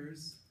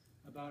fears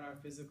about our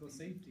physical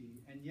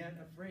safety, and yet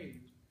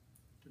afraid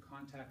to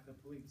contact the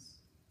police.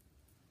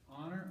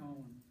 On our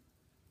own,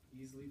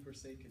 easily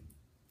forsaken.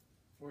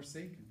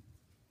 Forsaken.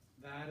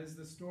 That is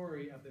the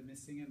story of the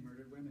missing and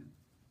murdered women.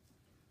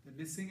 The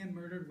missing and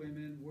murdered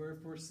women were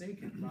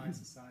forsaken by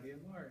society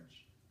at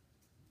large,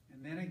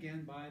 and then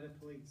again by the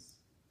police.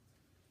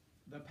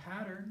 The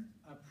pattern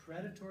of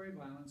predatory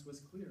violence was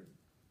clear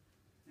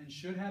and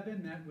should have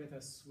been met with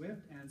a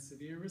swift and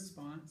severe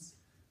response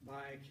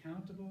by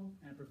accountable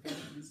and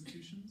professional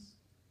institutions,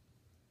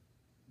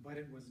 but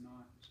it was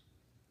not.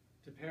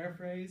 To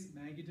paraphrase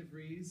Maggie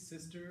DeVries,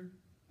 sister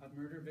of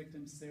murder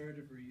victim Sarah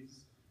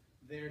DeVries,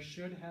 there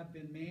should have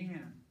been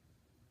mayhem,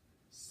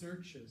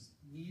 searches,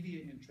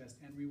 media interest,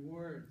 and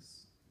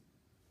rewards,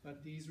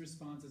 but these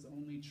responses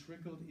only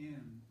trickled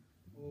in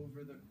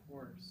over the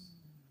course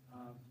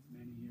of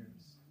many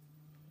years.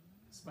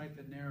 Despite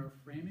the narrow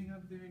framing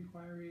of the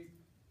inquiry,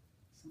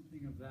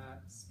 something of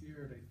that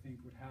spirit, I think,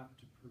 would have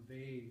to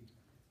pervade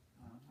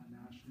a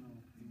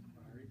national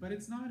inquiry. But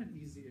it's not an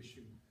easy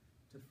issue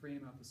to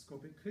frame out the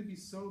scope. It could be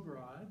so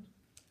broad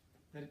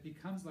that it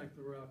becomes like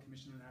the Royal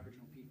Commission on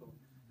Aboriginal People,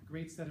 a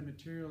great set of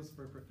materials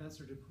for a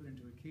professor to put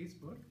into a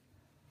casebook,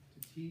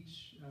 to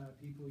teach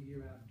people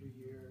year after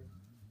year,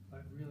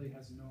 but really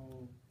has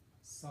no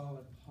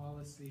solid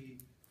policy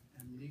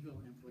and legal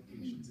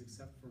implications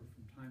except for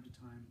from time to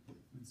time when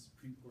the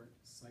Supreme Court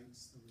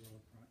cites the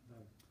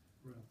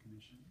Royal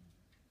Commission.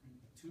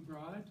 Too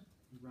broad,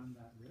 you run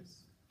that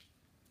risk.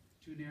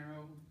 Too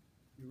narrow,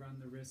 you run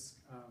the risk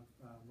of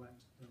what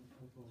the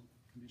local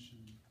commission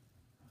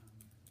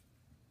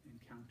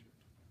encountered.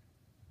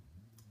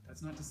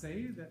 That's not to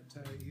say that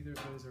either of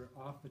those are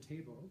off the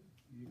table.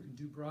 You can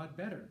do broad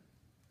better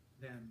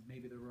than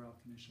maybe the Royal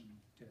Commission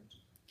did.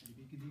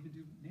 Maybe you can even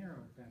do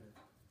narrow better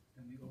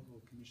than the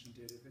Oval Commission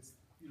did if it's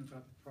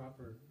got the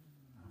proper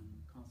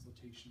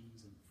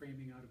consultations and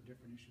framing out of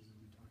different issues that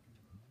we've been talking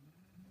about.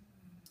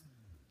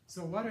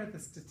 So what are the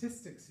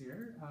statistics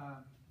here?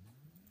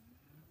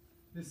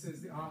 This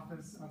is the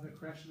Office of the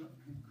Correctional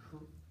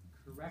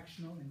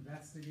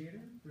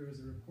Investigator. There was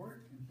a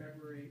report in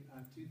February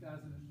of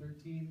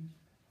 2013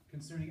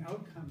 concerning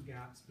outcome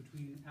gaps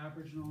between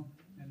Aboriginal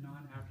and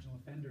non-Aboriginal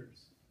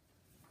offenders.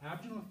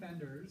 Aboriginal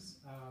offenders,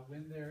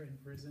 when they're in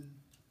prison,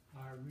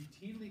 are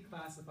routinely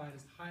classified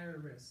as higher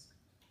risk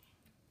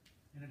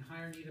and in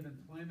higher need of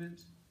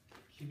employment,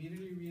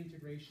 community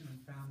reintegration, and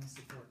family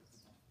supports.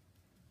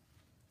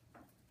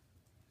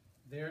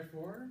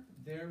 Therefore,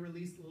 they're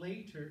released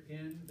later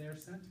in their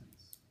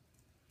sentence.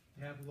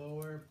 They have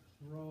lower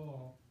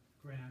parole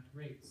grant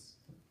rates.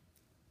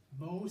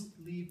 Most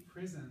leave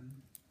prison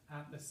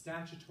at the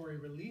statutory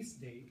release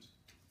date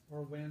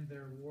or when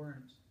their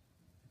warrant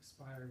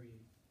expiry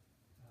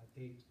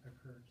date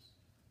occurs.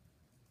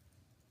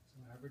 So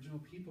Aboriginal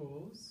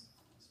peoples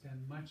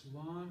spend much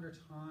longer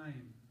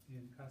time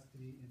in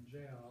custody in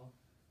jail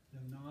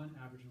than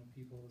non-Aboriginal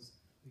peoples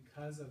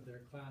because of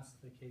their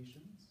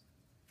classifications.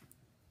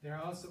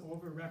 They're also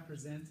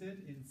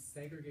overrepresented in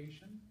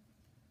segregation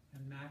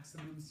and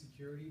maximum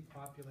security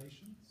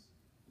populations.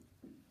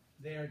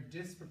 They are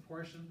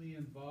disproportionately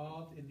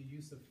involved in the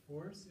use of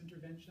force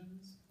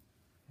interventions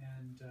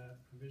and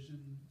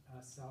provision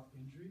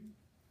self-injury.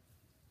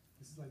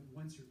 This is like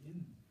once you're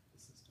in the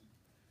system.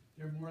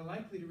 They're more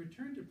likely to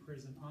return to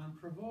prison on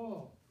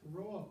parole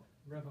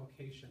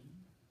revocation,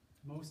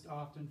 most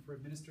often for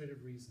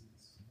administrative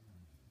reasons,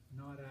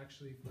 not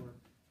actually for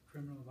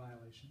criminal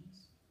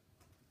violations.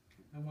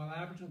 And while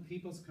Aboriginal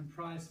peoples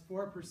comprise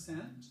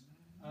 4%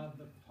 of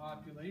the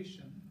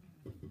population,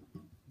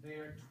 they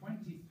are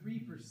 23%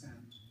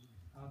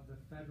 of the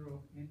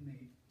federal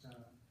inmate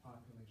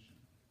population.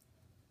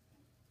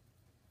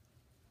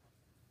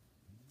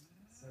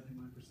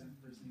 71%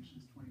 First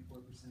Nations,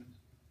 24%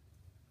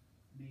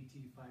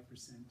 Métis,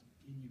 5%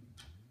 Inuit.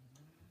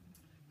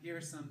 Here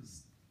are some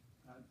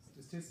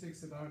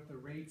statistics about the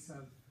rates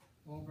of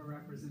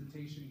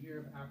overrepresentation here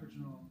of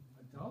Aboriginal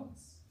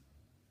adults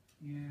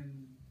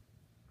in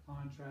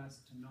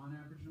contrast to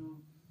non-Aboriginal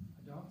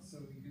adults. So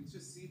you can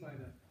just see by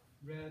the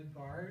red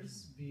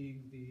bars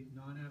being the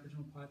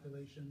non-Aboriginal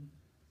population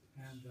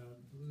and the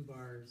blue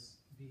bars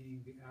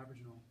being the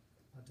Aboriginal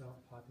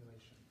adult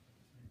population.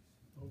 Right?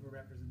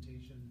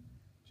 Overrepresentation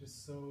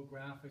just so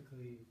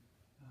graphically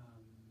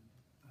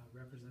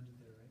represented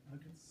there, right?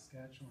 Look at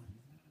Saskatchewan.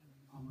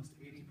 Almost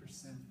 80%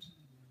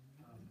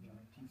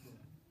 of people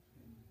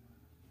in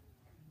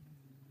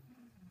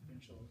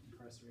provincial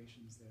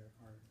incarcerations there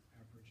are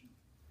Aboriginal.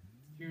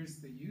 Here's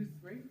the youth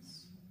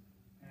rates,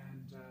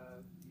 and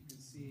you can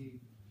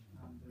see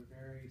they're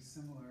very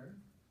similar.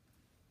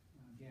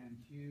 Again,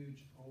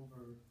 huge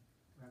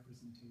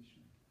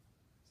over-representation.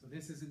 So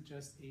this isn't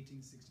just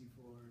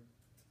 1864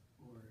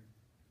 or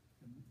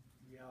the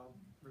Riel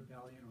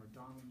Rebellion or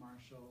Donnelly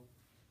Marshall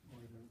or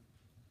the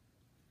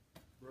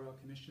Royal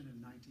Commission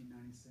in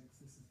 1996.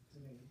 This is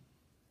today.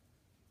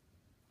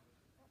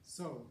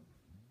 So,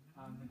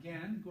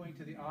 again, going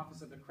to the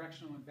Office of the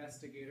Correctional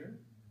Investigator,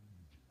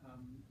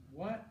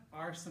 what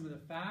are some of the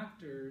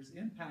factors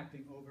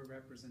impacting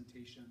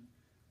overrepresentation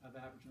of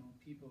Aboriginal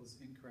peoples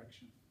in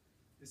correction?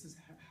 This is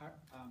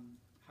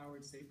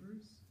Howard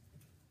Sapers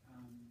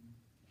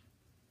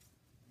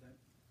that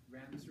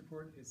ran this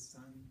report. His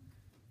son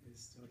is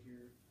still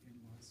here in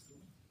law school.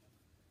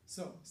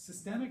 So,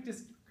 systemic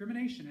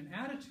discrimination and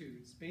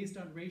attitudes based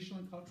on racial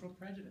and cultural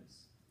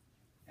prejudice,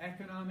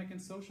 economic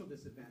and social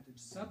disadvantage,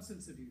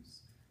 substance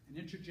abuse, and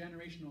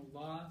intergenerational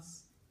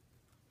loss,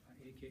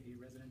 aka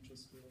residential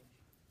school,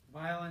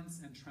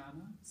 violence and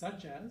trauma,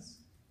 such as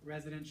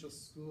residential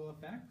school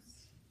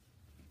effects.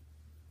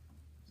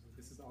 So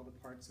this is all the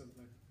parts of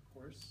the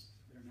course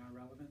that are now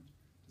relevant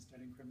to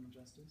studying criminal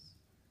justice.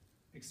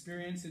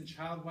 Experience in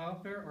child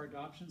welfare or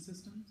adoption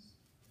systems.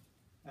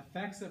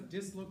 Effects of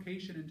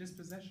dislocation and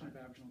dispossession of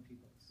Aboriginal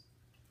peoples.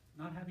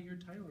 Not having your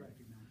title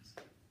recognized.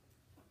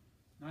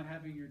 Not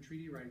having your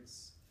treaty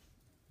rights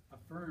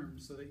affirmed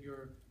so that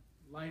your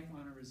life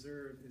on a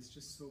reserve is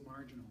just so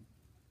marginal.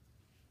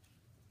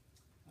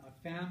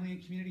 Family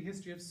and community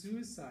history of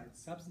suicide,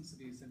 substance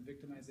abuse, and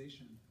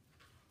victimization.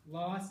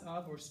 Loss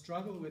of or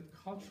struggle with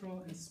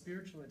cultural and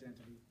spiritual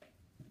identity.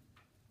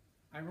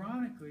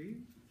 Ironically,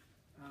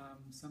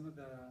 some of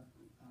the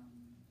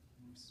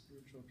most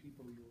spiritual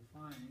people you will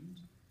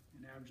find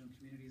in Aboriginal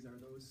communities are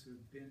those who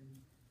have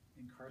been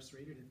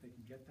incarcerated if they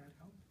can get that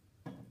help.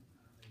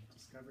 They've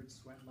discovered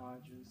sweat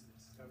lodges, they've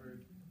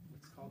discovered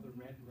what's called the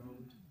Red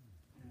Road,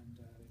 and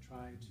they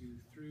try to,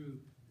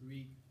 through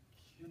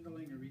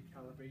rekindling or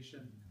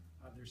recalibration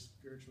of their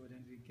spiritual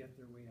identity, get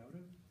their way out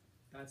of.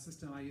 That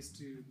system I used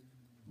to,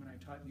 when I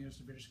taught in the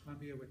University of British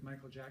Columbia with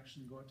Michael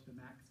Jackson, go out to the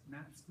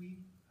Matsqui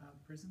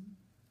prison,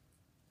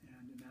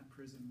 and in that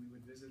prison we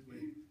would visit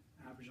with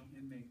Aboriginal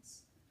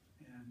inmates,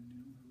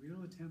 and a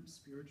real attempt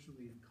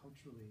spiritually and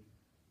culturally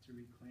to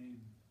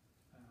reclaim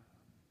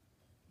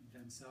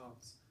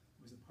themselves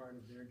was a part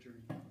of their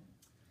journey.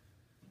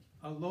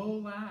 A low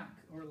lack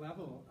or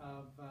level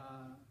of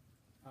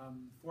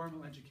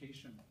formal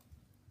education.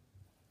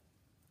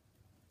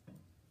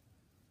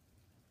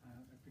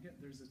 I forget,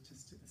 there's a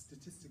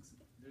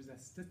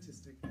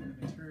statistic in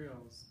the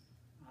materials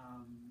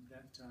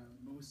that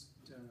most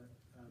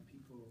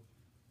people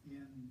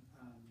in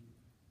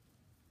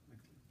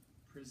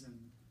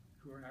prison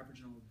who are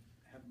Aboriginal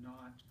have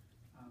not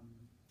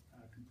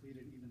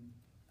completed even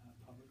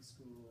public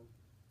school,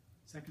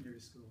 secondary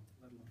school,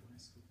 let alone high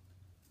school.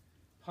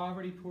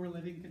 Poverty, poor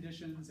living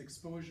conditions,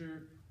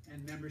 exposure,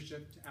 and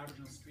membership to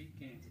Aboriginal street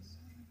gangs.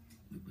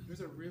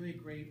 There's a really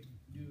great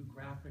new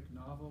graphic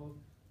novel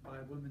by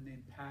a woman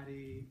named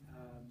Patty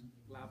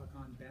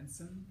Labacon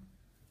Benson,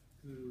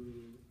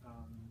 who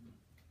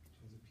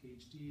has a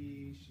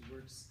PhD. She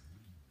works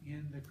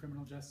in the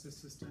criminal justice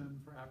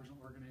system for Aboriginal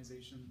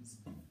organizations.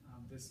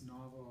 This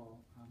novel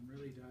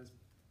really does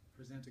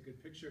present a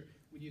good picture.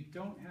 When you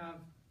don't have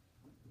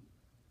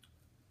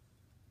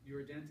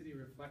your identity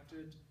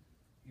reflected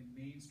in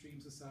mainstream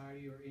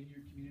society or in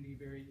your community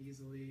very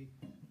easily,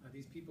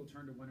 these people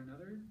turn to one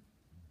another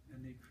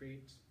and they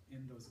create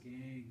in those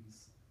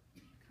gangs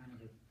kind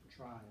of a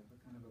tribe,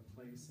 a kind of a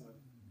place of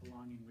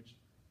belonging, which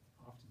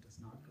often does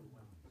not go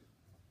well.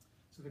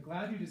 So the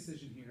Gladue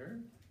decision here,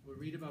 we'll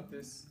read about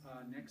this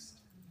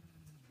next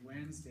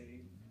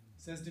Wednesday,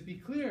 says to be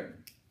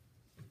clear,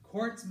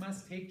 courts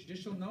must take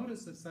judicial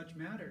notice of such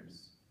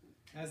matters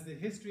as the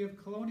history of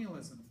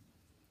colonialism,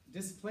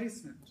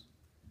 displacement,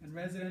 and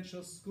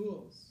residential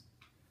schools,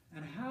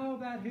 and how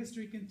that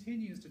history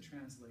continues to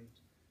translate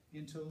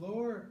into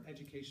lower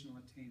educational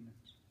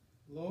attainment,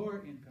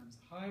 lower incomes,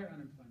 higher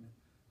unemployment,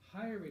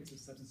 higher rates of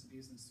substance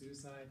abuse and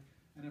suicide,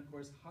 and of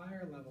course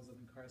higher levels of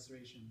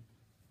incarceration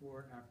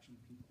for Aboriginal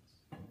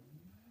peoples.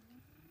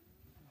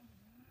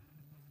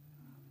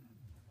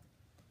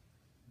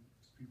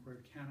 Supreme Court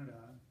of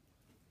Canada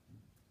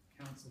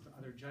counsel to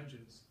other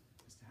judges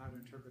as to how to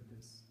interpret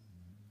this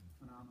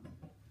phenomenon.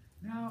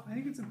 Now, I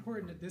think it's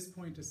important at this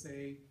point to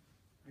say,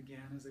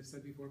 again, as I've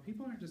said before,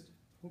 people aren't just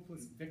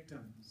hopeless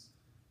victims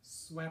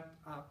swept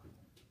up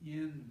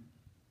in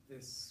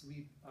this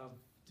sweep of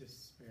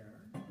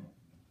despair.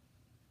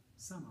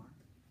 Some are.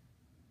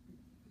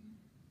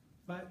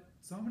 But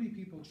so many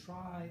people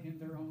try in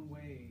their own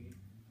way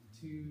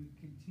to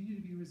continue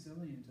to be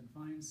resilient and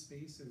find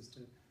spaces to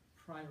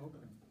pry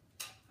open,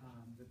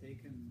 that they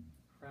can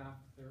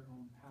craft their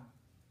own path.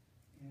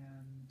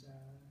 And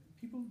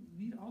people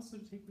need also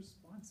to take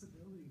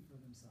responsibility for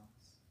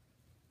themselves.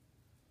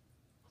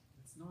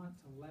 It's not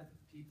to let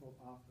people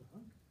off the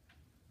hook,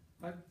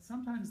 but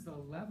sometimes the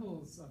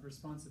levels of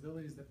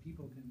responsibilities that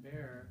people can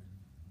bear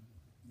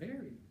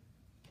vary.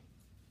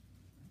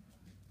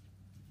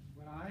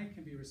 What I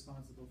can be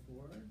responsible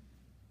for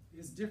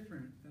is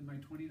different than my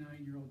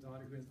 29-year-old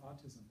daughter who has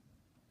autism.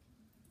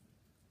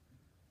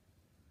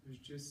 There's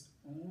just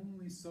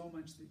only so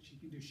much that she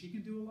can do. She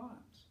can do a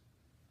lot.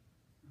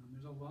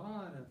 There's a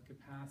lot of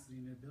capacity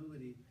and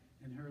ability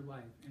in her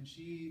life, and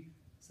she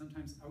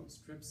sometimes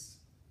outstrips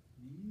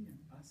me and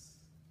us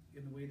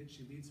in the way that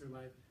she leads her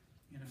life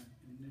in an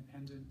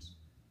independent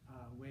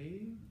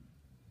way,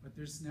 but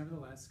there's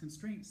nevertheless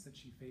constraints that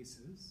she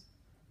faces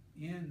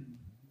in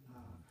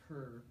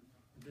her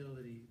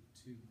ability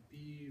to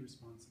be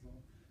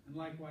responsible. And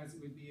likewise,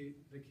 it would be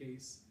the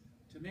case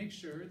to make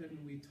sure that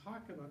when we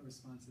talk about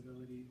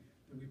responsibility,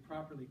 that we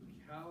properly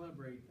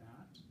calibrate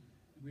that,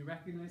 and we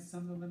recognize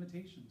some of the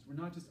limitations.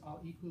 We're not just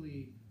all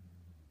equally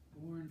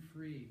born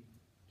free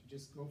to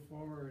just go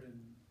forward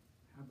and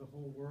have the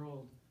whole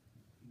world,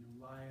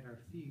 lie at our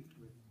feet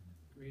with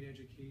great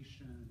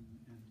education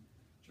and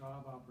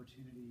job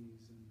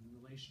opportunities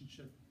and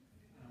relationship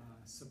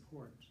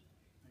support.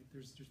 Right?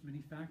 There's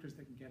many factors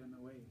that can get in the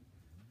way.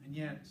 And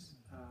yet,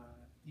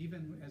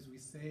 even as we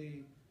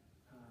say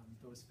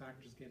those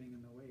factors getting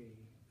in the way,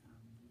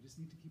 we just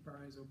need to keep our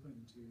eyes open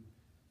to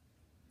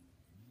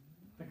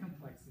the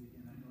complexity.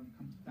 And I know it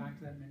comes back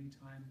to that many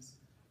times,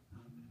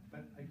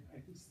 but I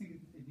just think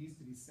it needs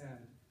to be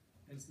said.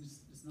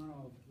 It's not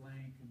all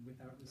blank and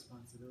without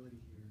responsibility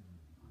here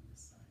on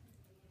this side.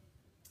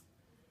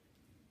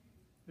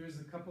 There's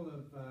a couple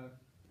of,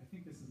 I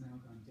think this has now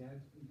gone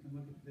dead. You can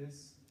look at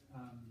this.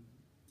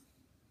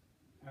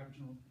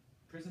 Aboriginal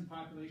prison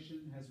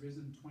population has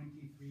risen 23%.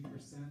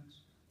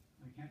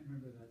 I can't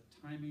remember the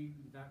timing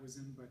that was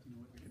in, but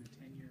like in a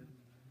 10-year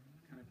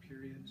kind of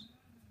period.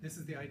 This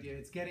is the idea.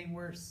 It's getting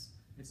worse.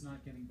 It's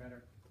not getting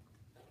better.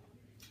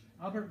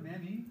 Albert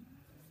Memmi,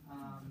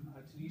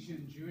 a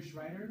Tunisian Jewish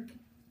writer,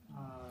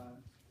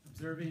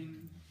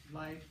 observing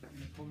life in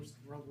the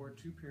post-World War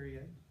II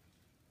period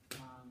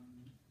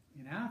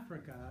in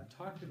Africa,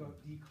 talked about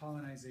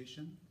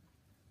decolonization,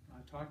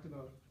 talked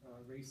about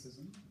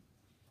racism.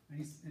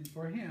 And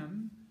for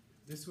him,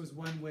 this was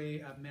one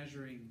way of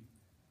measuring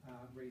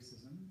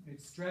racism.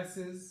 It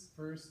stresses,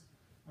 first,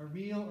 a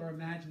real or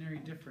imaginary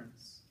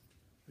difference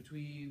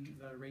between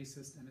the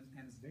racist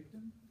and his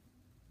victim.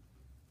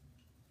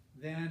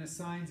 Then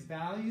assigns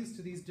values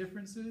to these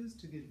differences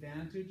to the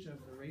advantage of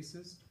the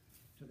racist,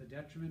 to the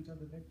detriment of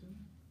the victim.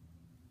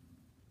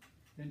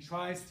 Then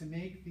tries to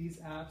make these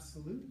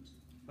absolute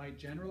by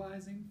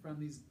generalizing from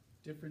these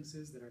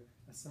differences that are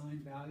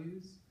assigned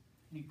values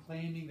and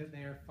claiming that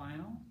they are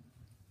final.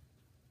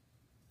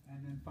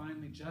 And then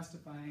finally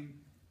justifying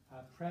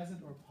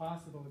present or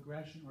possible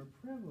aggression or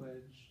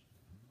privilege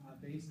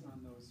based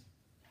on those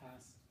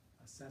past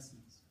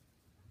assessments.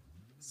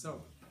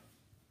 So,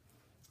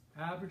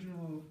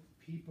 Aboriginal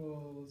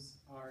peoples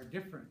are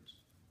different.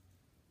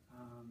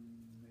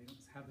 They don't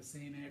have the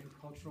same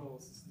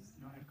agricultural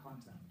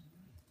contact.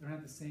 They don't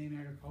have the same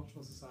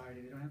agricultural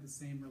society. They don't have the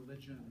same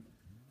religion.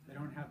 They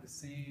don't have the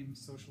same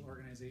social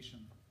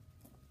organization.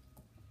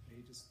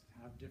 They just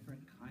have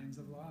different kinds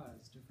of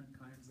laws, different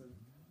kinds of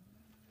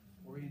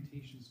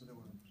orientations to the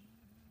world.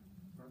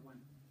 Part 1.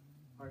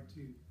 Part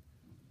 2.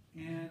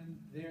 And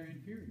they're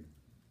inferior.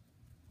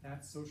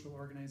 That social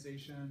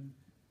organization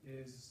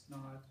is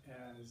not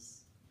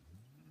as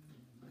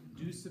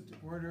conducive to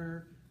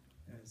order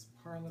as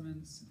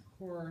parliaments and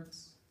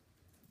courts.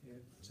 Your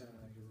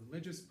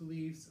religious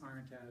beliefs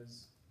aren't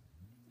as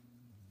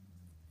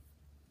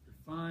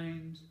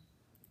refined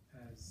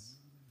as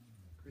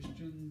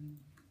Christian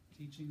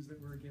teachings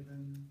that were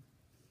given.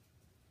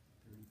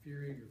 You're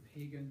inferior, you're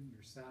pagan,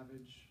 you're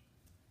savage.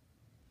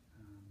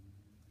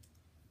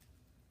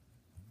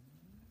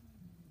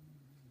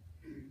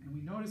 And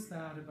we notice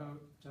that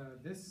about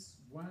this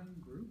one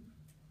group,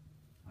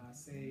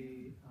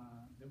 say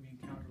that we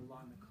encounter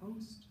along the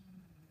coast.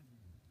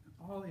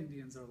 All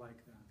Indians are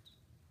like that.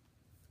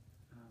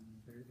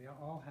 They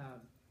all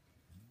have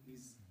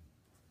these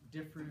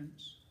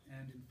different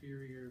and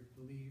inferior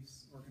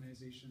beliefs,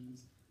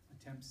 organizations,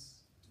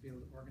 attempts to be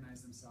able to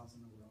organize themselves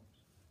in the world.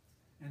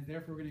 And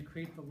therefore we're going to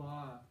create the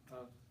law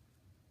of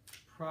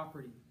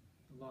property,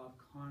 the law of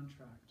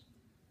contract,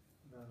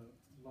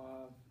 the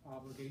law of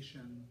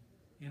obligation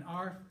in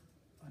our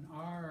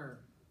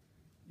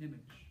image.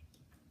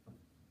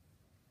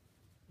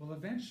 Well,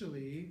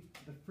 eventually,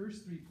 the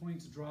first 3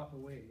 points drop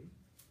away,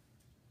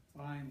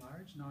 by and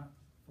large, not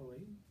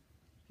fully.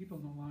 People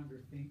no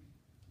longer think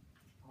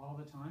all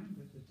the time,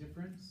 that the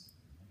difference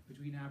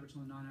between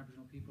Aboriginal and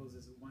non-Aboriginal peoples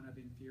is one of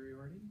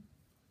inferiority.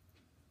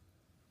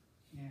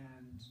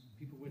 And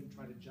people wouldn't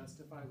try to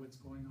justify what's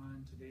going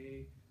on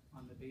today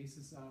on the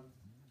basis of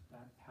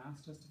that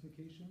past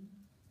justification.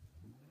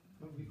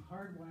 But we've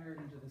hardwired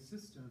into the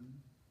system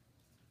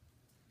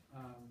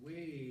a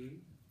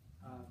way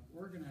of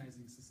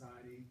organizing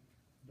society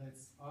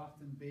that's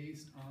often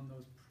based on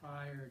those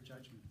prior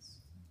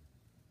judgments.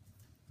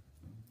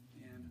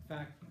 And in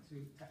fact,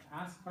 to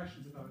ask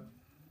questions about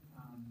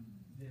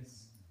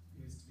this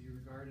is to be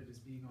regarded as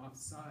being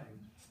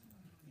offside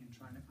in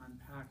trying to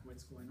unpack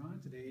what's going on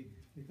today,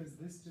 because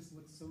this just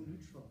looks so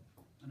neutral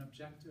and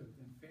objective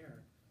and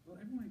fair. Well,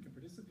 everyone can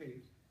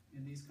participate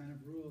in these kind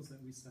of rules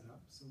that we set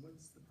up, so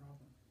what's the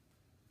problem?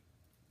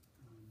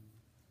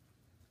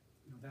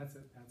 You know,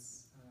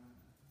 that's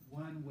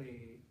one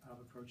way of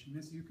approaching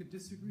this. You could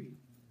disagree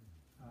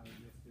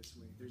with this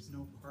way. There's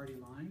no party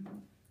line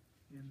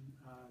in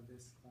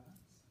this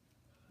class,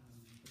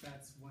 but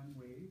that's one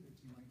way that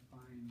you might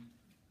find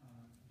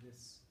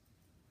this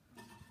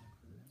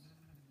occurs.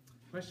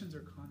 Questions or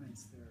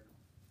comments there?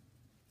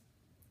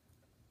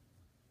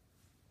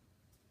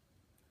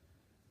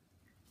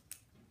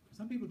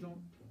 Some people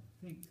don't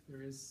think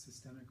there is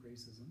systemic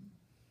racism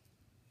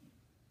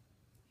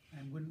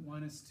and wouldn't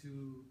want us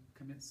to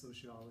commit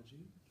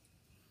sociology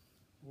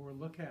or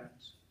look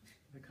at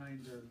the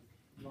kind of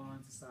law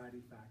and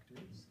society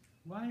factors.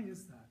 Why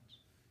is that?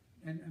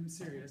 And I'm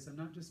serious, I'm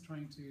not just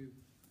trying to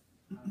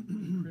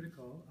be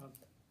critical of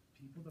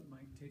people that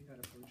might take that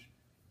approach.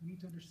 We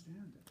need to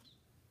understand it,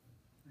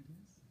 I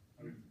guess.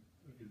 I mean,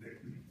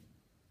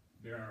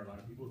 there are a lot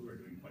of people who are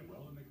doing quite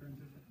well in the current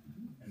system,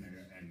 and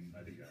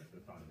I think that the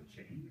thought of a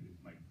change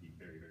might be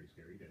very, very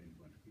scary to any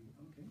bunch of people.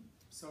 Okay,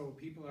 so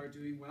people are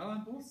doing well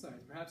on both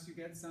sides. Perhaps you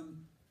get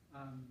some,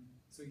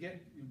 so you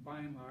get,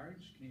 by and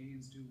large,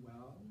 Canadians do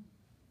well,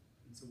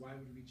 and so why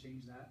would we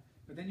change that?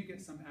 But then you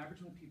get some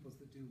Aboriginal peoples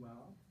that do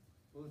well.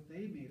 Well, if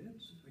they made it,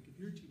 like if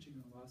you're teaching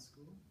in a law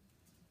school,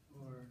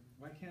 or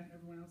why can't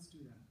everyone else do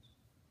that?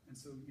 And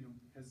so,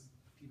 because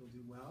people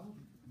do well,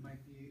 it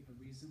might be a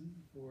reason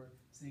for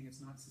saying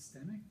it's not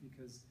systemic,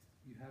 because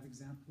you have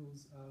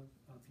examples of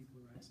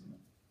people rising.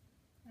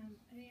 I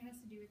think it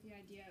has to do with the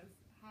idea of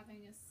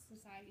having a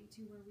society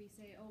too where we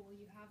say, oh, well,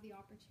 you have the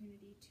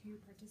opportunity to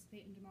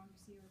participate in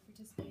democracy or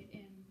participate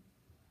in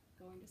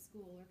going to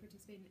school or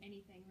participate in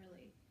anything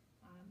really,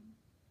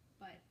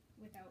 but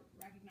without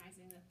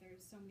recognizing that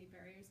there's so many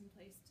barriers in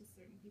place to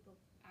certain people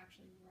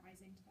actually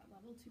rising to that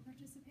level to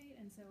participate.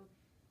 And so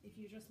if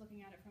you're just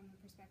looking at it from the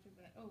perspective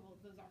that, oh, well,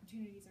 those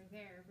opportunities are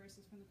there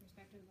versus from the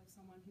perspective of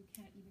someone who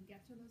can't even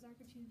get to those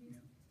opportunities,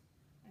 Yeah.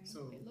 I mean,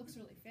 So, it looks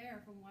really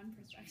fair from one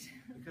perspective.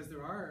 because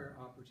there are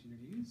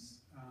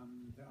opportunities,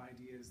 the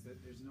idea is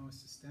that there's no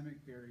systemic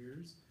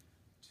barriers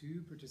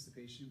to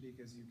participation,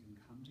 because you can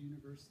come to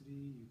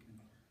university, you can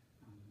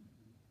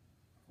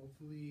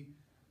hopefully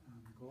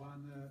go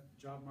on the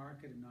job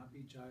market and not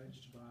be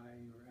judged by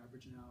your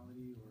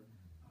Aboriginality or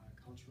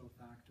cultural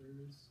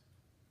factors.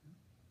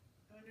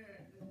 I wonder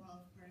as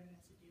well if part of it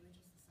has to do with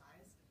just the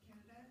size of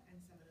Canada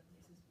and some of the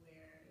places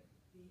where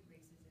the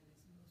racism is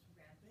most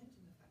rampant,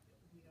 and the fact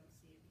that we don't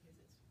see it because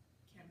it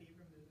can be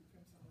removed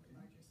from some of the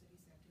larger city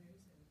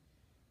centers, and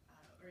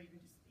or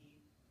even just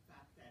the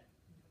fact that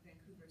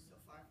Vancouver is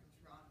so far from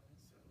Toronto, and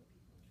so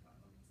people in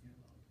Toronto can say,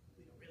 well,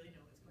 we don't really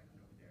know what's going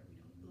on over there. We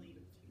don't believe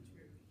it to be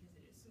true because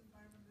it is so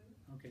far removed.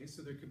 Okay,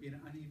 so there could be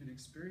an uneven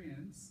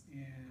experience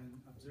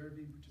in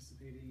observing,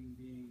 participating,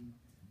 being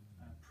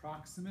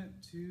proximate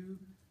to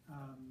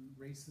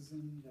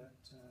racism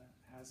that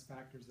has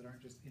factors that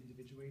aren't just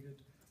individuated,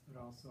 but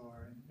also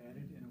are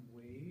embedded in a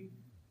way,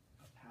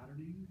 a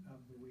patterning of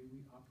the way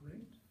we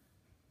operate.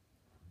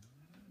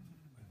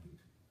 I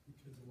think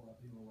because a lot of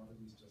these a lot of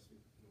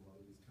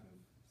these kind of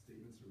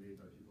statements are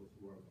made by people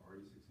who have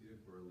already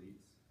succeeded, who are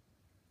elites.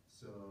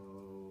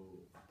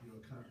 So,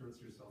 it kind of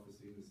hurts your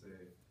self-esteem to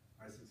say,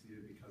 I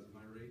succeeded because of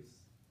my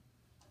race.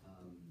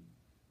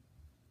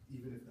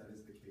 Even if that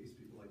is the case,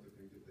 people like to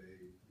think that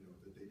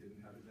they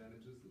didn't have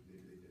advantages that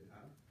maybe they did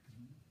have.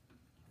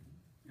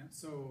 Yeah,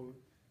 so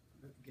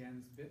again,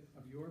 it's a bit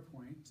of your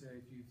point.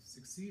 If you've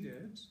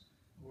succeeded,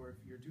 or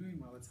if you're doing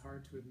well, it's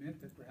hard to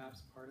admit that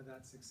perhaps part of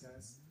that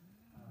success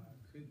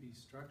could be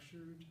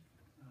structured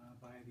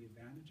by the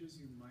advantages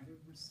you might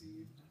have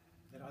received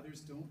that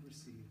others don't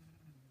receive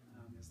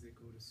as they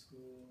go to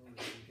school,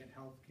 as they get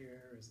health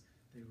care, as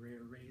they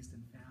are raised in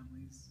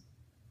families.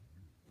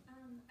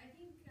 I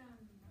think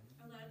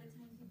a lot of the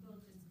time people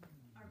just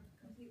are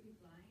completely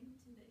blind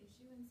to the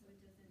issue, and so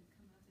it doesn't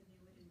come up, and they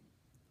wouldn't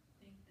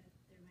think that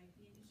there might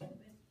be an issue.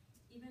 But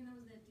even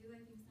those that do,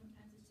 I think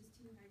sometimes it's just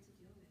too hard to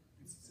deal with.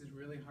 It's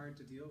really hard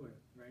to deal with,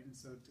 right? And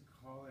so to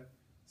call it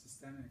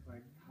systemic,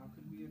 like, how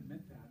could we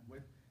admit that?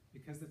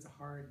 Because it's a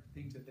hard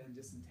thing to then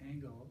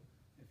disentangle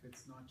if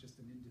it's not just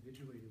an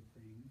individuated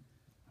thing.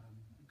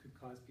 It could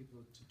cause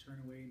people to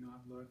turn away,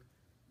 not look,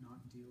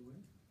 not deal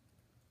with.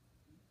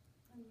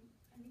 I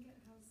think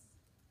it has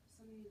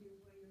something to do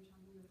with what you were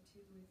talking about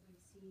too with like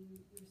seeing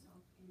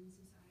yourself in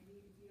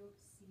society. If you don't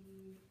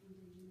see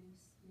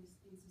Indigenousness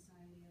in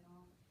society at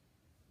all,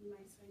 you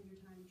might spend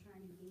your time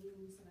trying to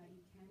gain so that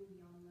you can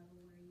be on a level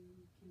where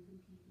you can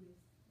compete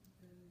with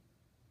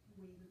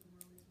the way that the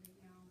world is right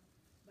now.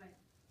 But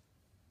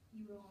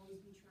you will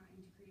always be trying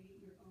to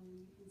create your own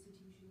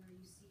institution where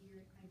you see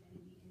your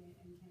identity in it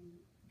and can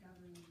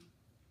govern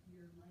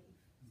your life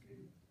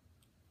Okay.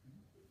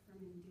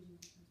 from an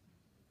Indigenous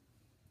perspective.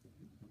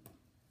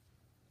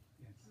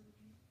 Yes.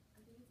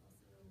 I think it's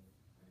also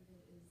part of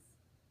it is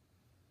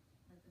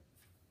like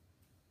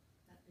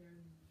that there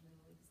are no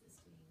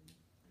existing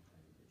like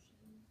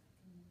resolution that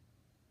can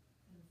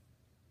kind of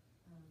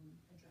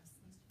address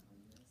these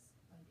challenges,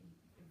 but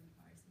it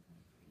requires some kind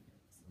of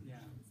creative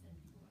Yeah. solutions, and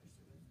people are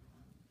sort of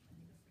I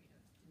think afraid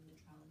of doing the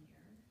trial and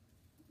error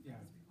Yeah.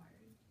 that is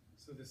required.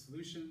 So the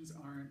solutions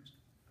aren't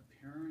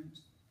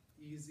apparent,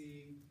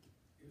 easy.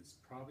 It's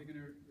probably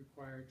going to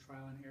require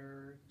trial and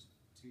error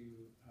to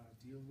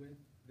deal with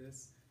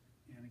this.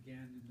 And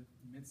again, in the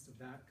midst of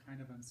that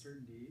kind of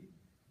uncertainty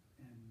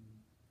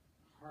and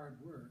hard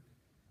work,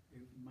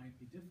 it might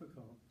be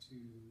difficult to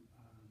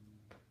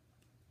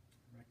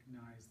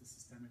recognize the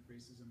systemic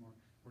racism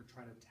or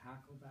try to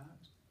tackle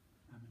that.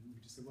 And we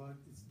just say, well,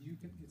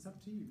 it's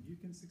up to you. You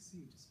can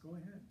succeed. Just go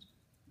ahead.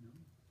 You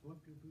know, pull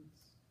up your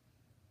boots.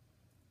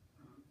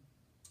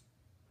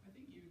 I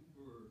think you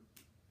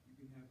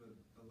can have a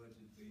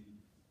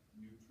allegedly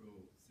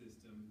neutral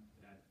system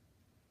that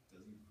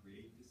doesn't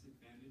create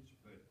disadvantage,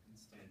 but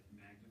instead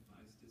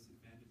magnifies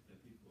disadvantage that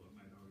people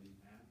might already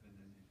have, and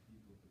then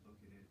people could look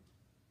at it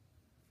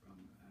from,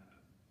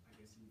 I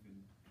guess,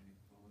 even an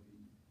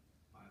equality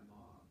by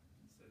law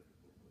instead of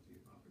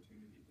equality of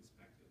opportunity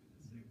perspective, and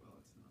to say, well,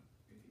 it's not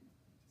creating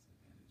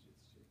disadvantage,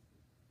 it's just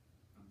it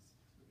comes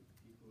sort of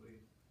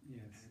equally.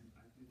 Yes. And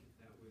I think if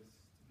that was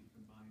to be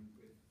combined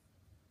with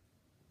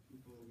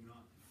people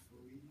not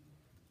fully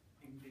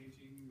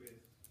engaging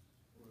with,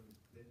 or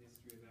the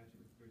history of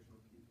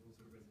Aboriginal peoples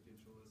or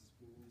residentialist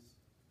schools,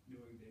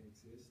 knowing they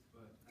exist,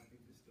 but I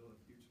think there's still a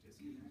huge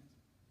disconnect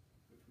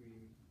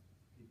between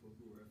people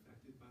who are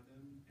affected by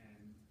them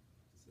and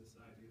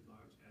society at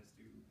large as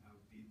to how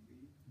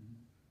deeply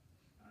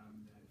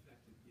that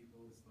affected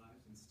people's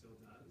lives and still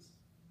does.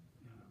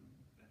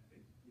 I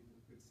think people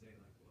could say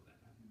like, well,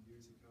 that happened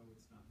years ago,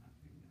 it's not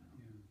happening now.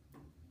 Yeah.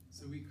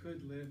 So we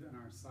could live in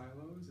our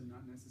silos and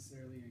not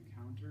necessarily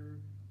encounter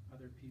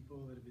other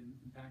people that have been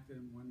impacted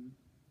in one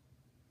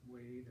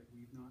way that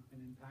we've not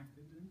been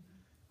impacted in.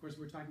 Of course,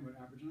 we're talking about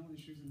Aboriginal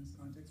issues in this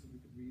context, but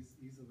we could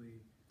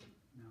easily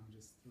now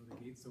just throw the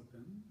gates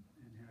open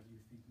and have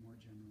you think more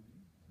generally.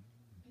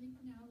 I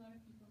think now a lot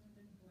of people have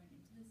been born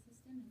into the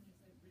system, and there's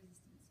like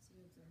resistance to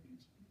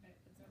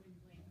absorbing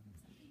blame from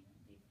something that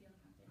they feel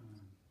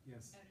happened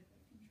Yes. out of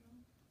their control.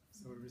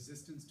 So a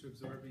resistance to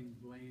absorbing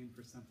blame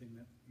for something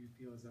that you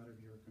feel is out of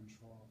your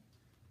control.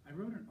 I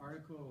wrote an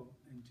article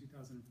in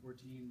 2014,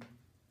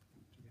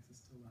 which I guess is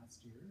still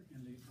last year,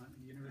 in the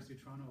University of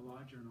Toronto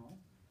Law Journal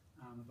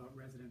about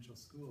residential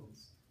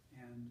schools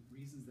and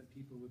reasons that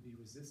people would be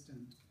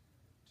resistant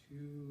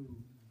to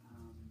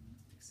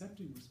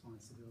accepting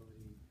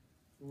responsibility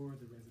for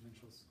the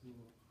residential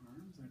school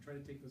harms. And I try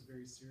to take those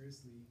very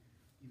seriously,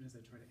 even as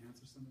I try to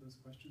answer some of those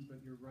questions. But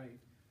you're right.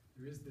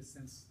 There is this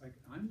sense, like,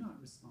 I'm not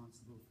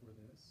responsible for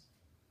this.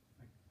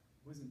 Like,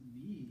 it wasn't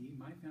me.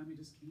 My family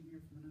just came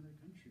here from another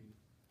country.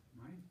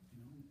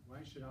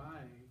 Why should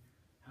I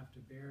have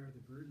to bear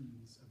the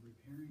burdens of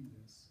repairing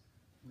this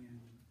when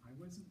my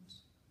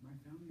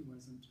family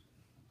wasn't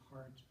a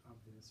part of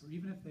this? Or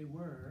even if they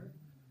were,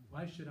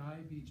 why should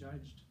I be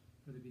judged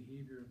for the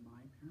behavior of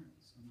my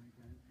parents or my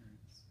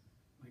grandparents?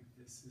 Like,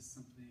 this is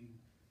something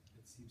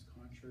that seems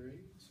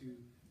contrary to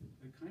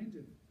the kind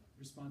of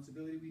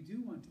responsibility we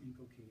do want to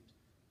inculcate,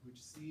 which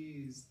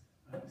sees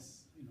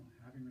us,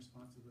 having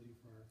responsibility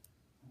for our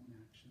own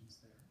actions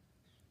there.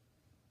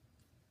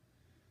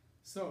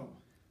 So,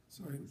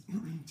 sorry,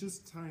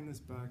 just tying this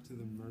back to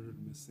the murdered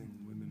missing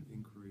women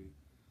inquiry.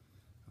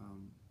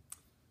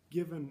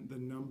 Given the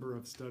number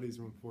of studies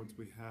and reports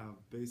we have,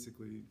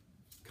 basically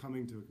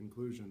coming to a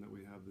conclusion that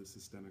we have this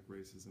systemic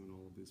racism and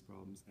all of these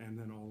problems, and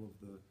then all of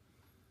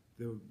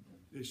the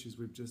issues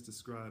we've just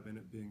described, and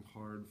it being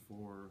hard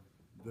for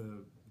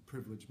the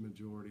privileged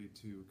majority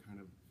to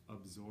kind of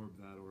absorb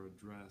that or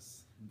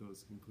address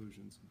those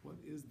conclusions. What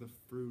is the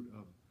fruit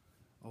of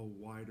a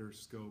wider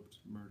scoped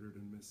murdered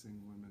and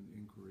missing women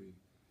inquiry?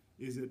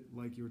 Is it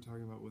like you were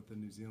talking about with the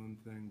New Zealand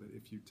thing, that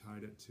if you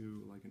tied it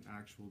to like an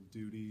actual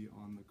duty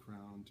on the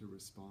Crown to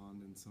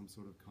respond in some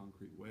sort of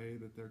concrete way,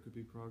 that there could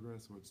be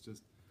progress, or it's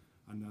just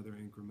another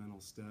incremental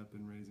step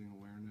in raising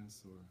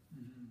awareness, or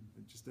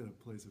just at a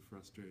place of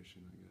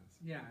frustration, I guess?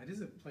 Yeah, it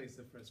is a place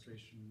of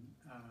frustration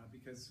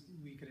because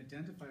we can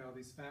identify all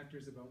these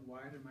factors about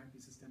why there might be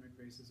systemic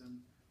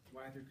racism,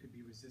 why there could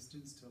be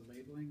resistance to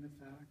labeling the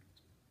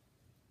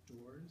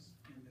factors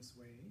in this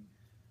way.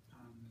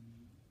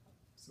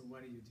 So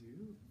what do you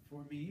do?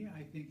 For me,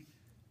 I think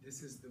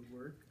this is the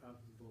work of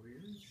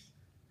lawyers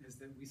is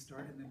that we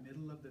start in the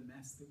middle of the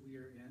mess that we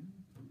are in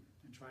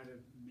and try to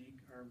make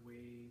our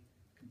way,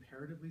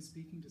 comparatively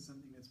speaking, to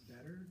something that's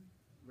better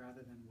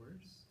rather than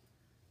worse.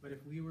 But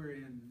if we were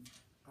in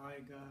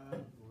IGA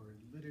or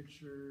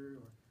literature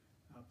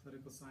or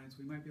political science,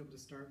 we might be able to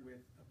start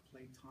with a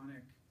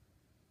Platonic,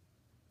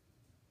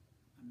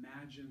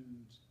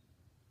 imagined,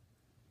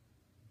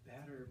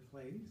 better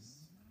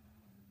place,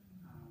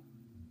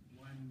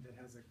 one that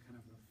has a kind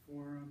of a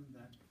forum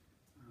that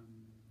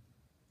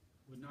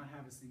would not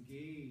have us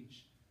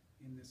engage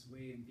in this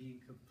way and being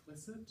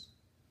complicit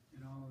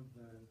in all of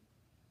the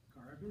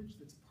garbage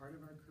that's part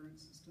of our current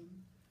system.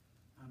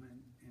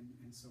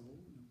 And so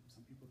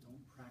some people don't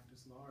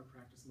practice law or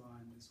practice law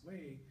in this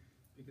way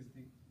because I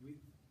think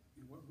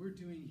what we're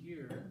doing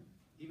here,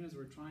 even as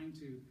we're trying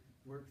to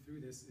work through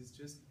this, is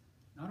just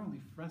not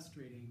only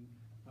frustrating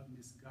but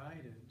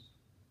misguided,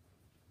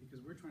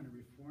 because we're trying to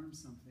reform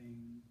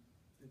something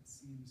that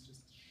seems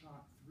just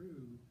shot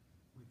through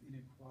with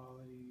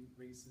inequality,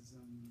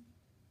 racism.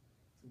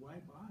 So why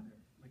bother?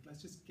 Like,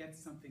 let's just get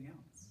something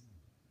else.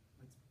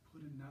 Let's put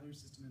another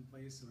system in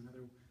place or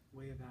another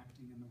way of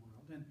acting in the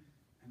world. And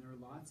there are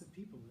lots of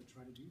people that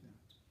try to do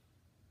that.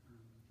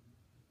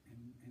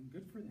 And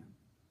good for them.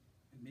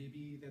 It may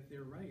be that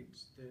they're right,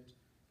 that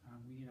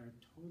we need our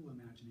total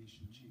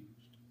imagination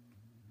changed.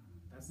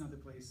 That's not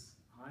the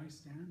place I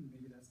stand.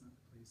 Maybe that's not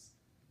the place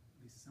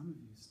at least some of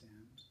you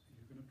stand.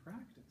 You're going to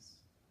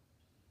practice.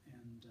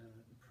 And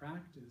the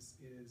practice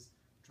is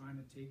trying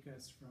to take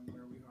us from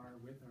where we are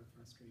with our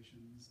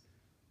frustrations,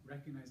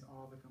 recognize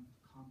all the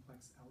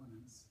complex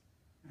elements,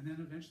 and then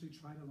eventually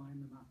try to line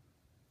them up.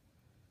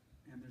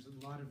 And there's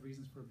a lot of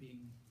reasons for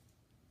being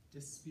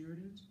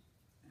dispirited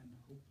and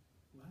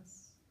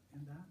hopeless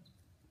in that.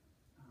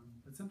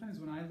 But sometimes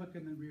when I look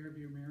in the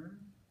rearview mirror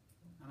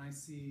and I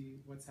see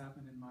what's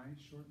happened in my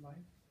short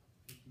life,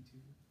 52,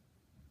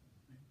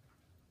 right?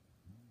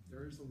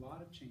 There's a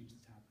lot of change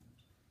that's happened.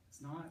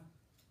 It's not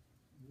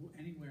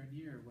anywhere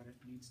near what it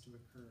needs to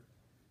occur.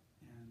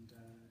 And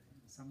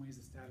in some ways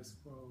the status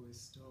quo is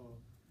still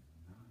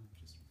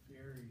just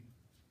very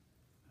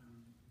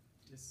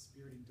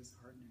dispiriting,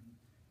 disheartening.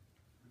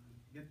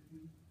 Yet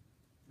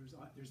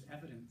there's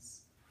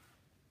evidence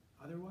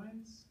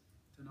otherwise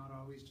to not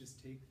always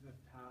just take the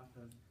path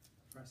of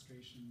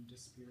frustration,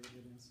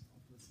 dispiritedness,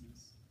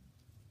 hopelessness.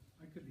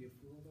 I could be a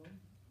fool though.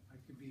 I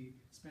could be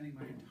spending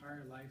my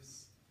entire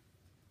life's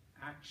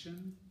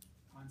action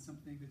on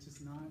something that's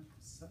just not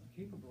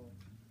capable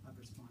of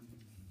responding.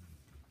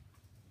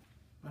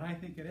 But I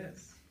think it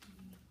is.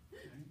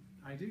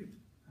 Right? I do.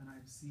 And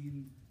I've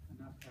seen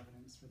enough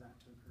evidence for that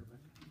to occur. But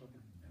people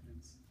have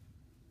evidence,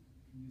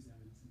 can use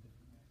evidence in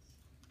different ways.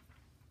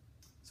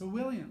 So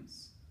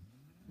Williams,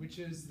 which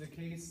is the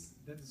case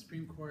that the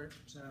Supreme Court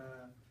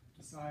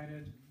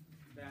decided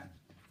that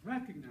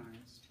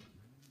recognized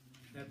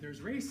that there's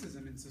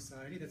racism in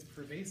society that's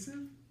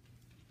pervasive,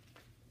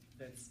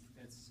 that's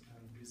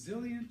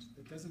resilient,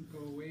 that doesn't go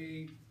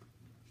away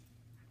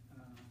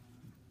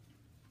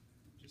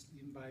just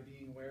even by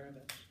being aware of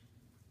it.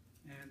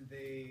 And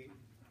they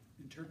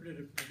interpreted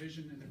a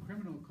provision in the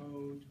criminal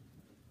code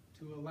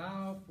to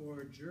allow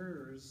for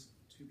jurors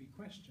to be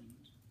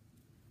questioned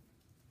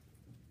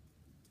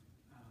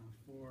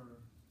for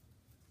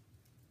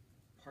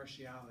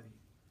partiality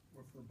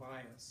or for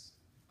bias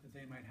that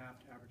they might have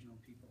to Aboriginal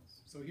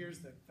peoples. So here's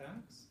the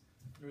facts.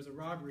 There was a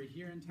robbery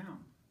here in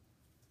town,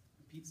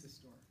 a pizza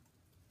store.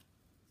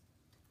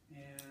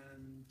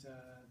 And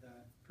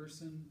the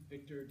person,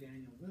 Victor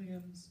Daniel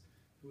Williams,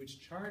 who was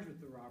charged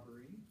with the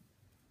robbery,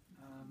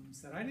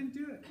 said, I didn't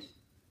do it.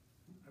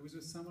 I was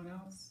with someone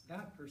else.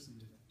 That person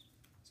did it.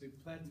 So he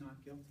pled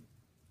not guilty.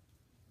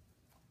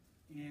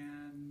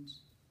 And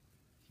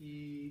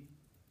he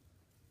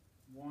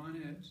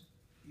wanted,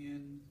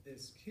 in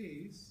this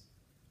case,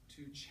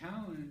 to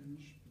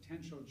challenge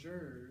potential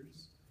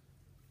jurors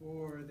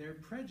for their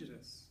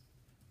prejudice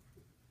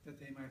that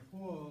they might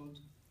hold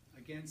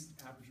against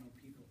Aboriginal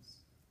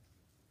peoples.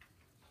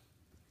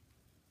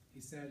 He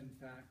said, in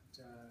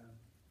fact,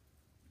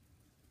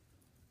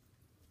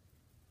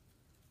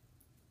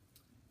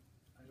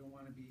 I don't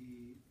want to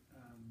be, I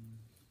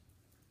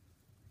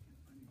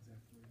can't find the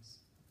exact words,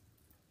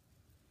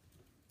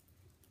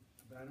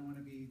 but I don't want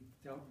to be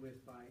dealt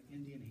with by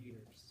Indian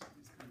haters,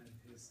 is kind of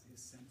his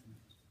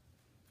sentiment.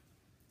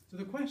 So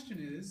the question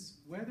is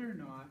whether or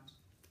not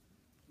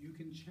you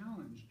can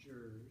challenge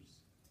jurors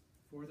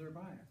for their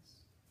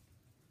bias,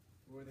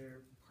 for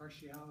their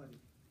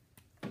partiality,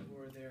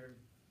 for their,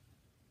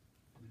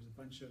 and there's a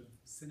bunch of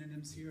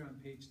synonyms here on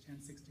page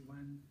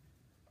 1061,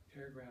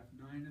 paragraph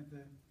 9 of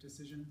the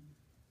decision,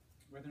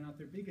 whether or not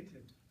they're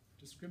bigoted,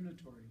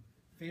 discriminatory,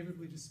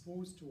 favorably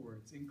disposed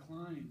towards,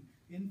 inclined,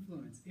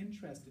 influenced,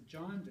 interested,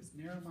 jaundiced,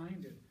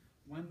 narrow-minded,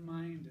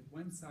 one-minded,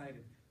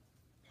 one-sided,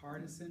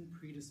 partisan,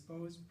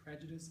 predisposed,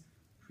 prejudiced,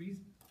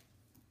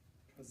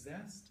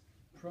 possessed,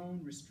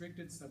 prone,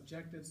 restricted,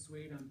 subjective,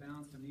 swayed,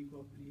 unbalanced,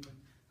 unequal, uneven,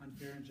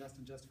 unfair, unjust,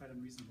 unjustified,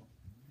 unreasonable.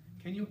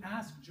 Can you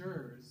ask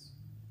jurors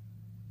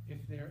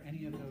if they're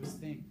any of those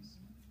things?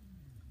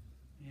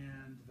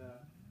 And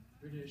the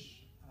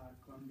British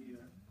Columbia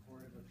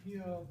Court of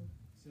Appeal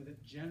said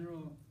that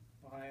general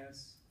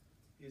bias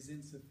is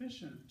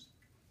insufficient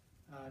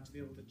to be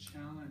able to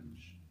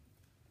challenge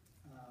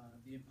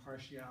the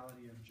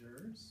impartiality of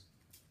jurors.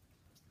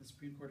 The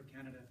Supreme Court of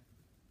Canada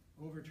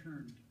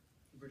overturned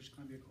the British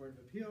Columbia Court of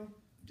Appeal,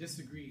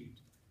 disagreed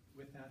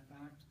with that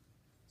fact.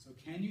 So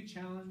can you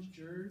challenge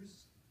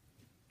jurors?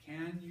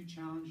 Can you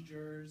challenge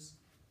jurors?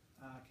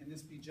 Can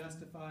this be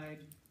justified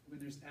when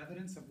there's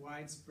evidence of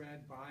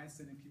widespread bias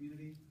in a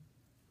community?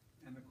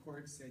 And the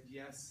court said,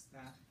 yes,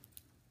 that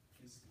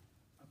is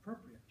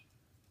appropriate.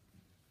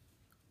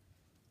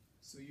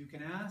 So you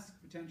can ask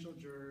potential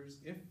jurors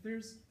if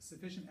there's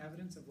sufficient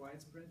evidence of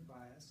widespread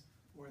bias,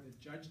 or the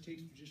judge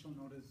takes judicial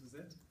notice of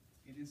it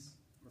in his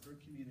or her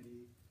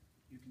community,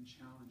 you can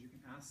challenge, you can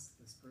ask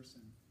this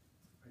person,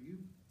 are you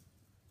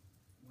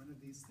one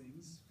of these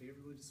things,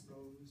 favorably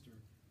disposed or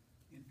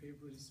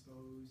unfavorably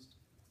disposed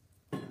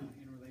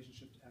in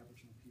relationship to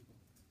Aboriginal people?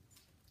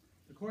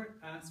 The court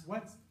asks,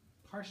 what's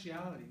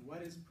partiality?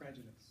 What is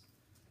prejudice?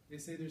 They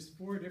say there's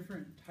 4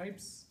 different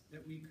types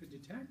that we could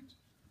detect.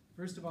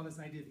 First of all, this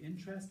idea of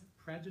interest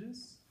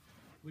prejudice,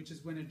 which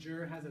is when a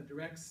juror has a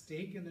direct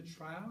stake in the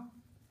trial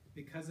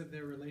because of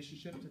their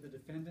relationship to the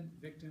defendant,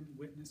 victim,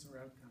 witness, or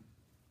outcome.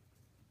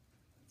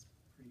 That's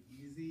pretty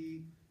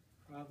easy,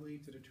 probably,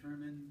 to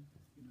determine,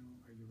 you know,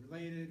 are you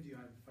related? Do you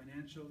have a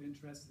financial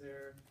interest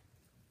there?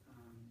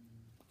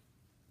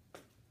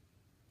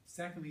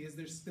 Secondly, is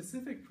there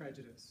specific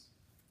prejudice,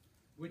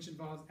 which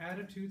involves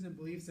attitudes and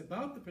beliefs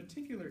about the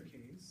particular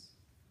case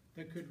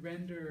that could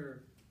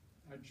render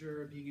a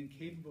juror being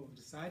incapable of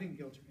deciding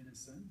guilt or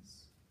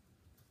innocence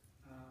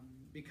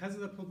because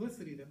of the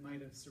publicity that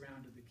might have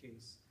surrounded the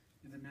case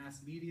in the mass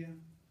media,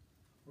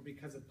 or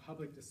because of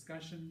public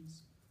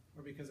discussions,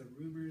 or because of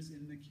rumors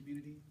in the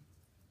community.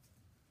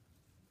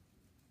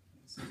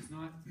 So it's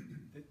not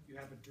that you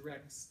have a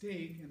direct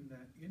stake in the,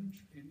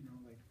 you know,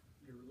 like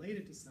you're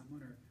related to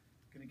someone or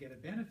going to get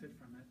a benefit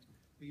from it,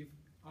 but you've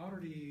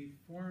already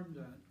formed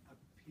an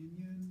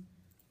opinion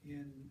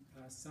in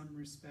some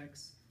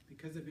respects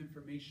because of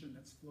information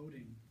that's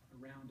floating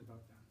around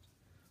about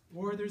that.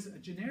 Or there's a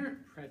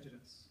generic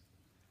prejudice,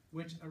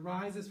 which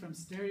arises from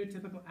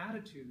stereotypical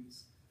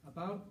attitudes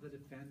about the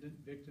defendant,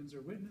 victims,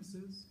 or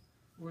witnesses,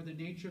 or the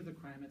nature of the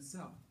crime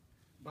itself.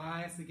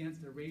 Bias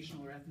against a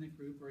racial or ethnic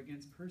group, or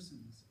against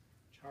persons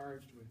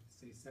charged with,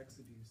 say, sex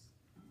abuse,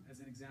 as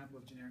an example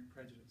of generic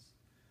prejudice.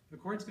 The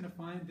court's going to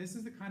find this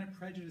is the kind of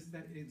prejudice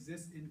that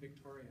exists in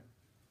Victoria.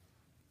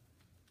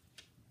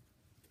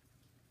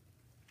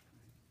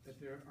 That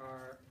there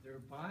are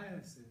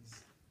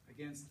biases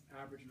against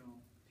Aboriginal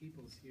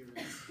peoples here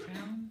in this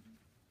town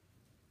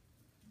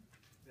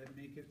that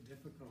make it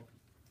difficult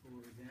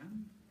for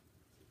them,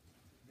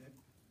 that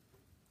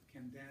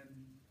can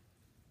then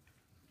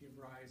give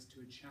rise to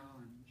a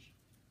challenge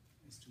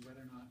as to whether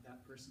or not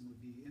that person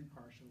would be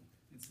impartial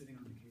in sitting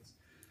on the case.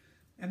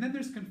 And then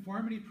there's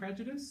conformity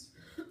prejudice,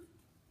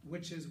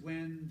 which is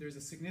when there's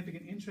a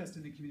significant interest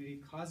in the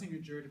community causing a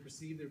juror to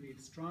perceive there be a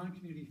strong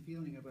community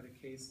feeling about a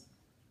case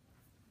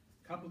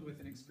coupled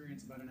with an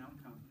experience about an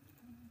outcome.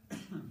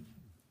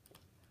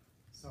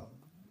 So,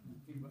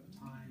 think about the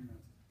time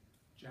of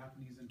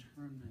Japanese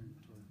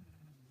internment, or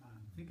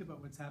think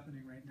about what's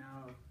happening right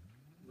now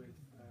with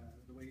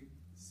the way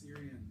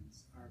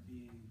Syrians are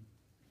being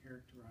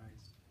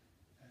characterized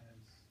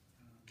as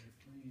they're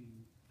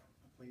fleeing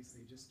a place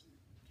they just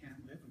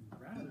can't live and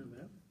would rather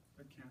live,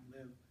 but can't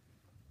live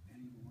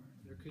anymore.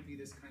 There could be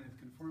this kind of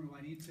conformity.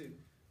 Well, I need to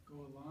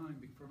go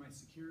along for my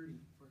security,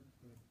 for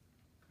the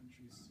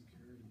country's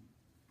security.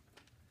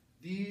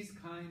 These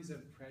kinds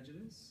of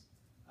prejudice,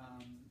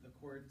 the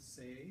courts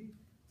say,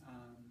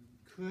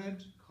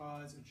 could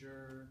cause a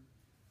juror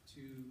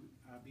to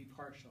be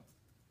partial,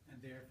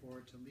 and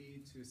therefore to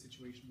lead to a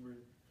situation where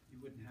you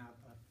wouldn't have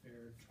a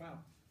fair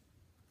trial.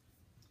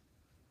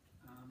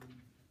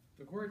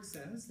 The court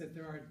says that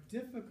there are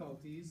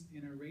difficulties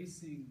in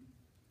erasing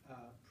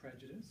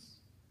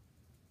prejudice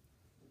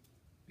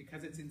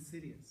because it's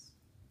insidious.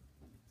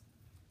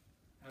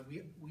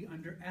 We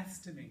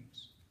underestimate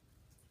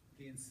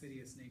the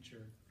insidious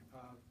nature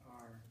of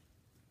our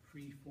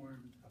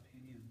preformed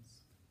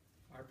opinions,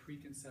 our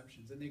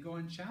preconceptions, and they go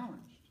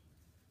unchallenged.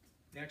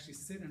 They actually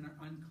sit in our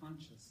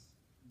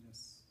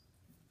unconsciousness,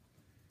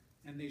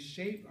 and they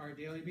shape our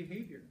daily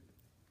behavior.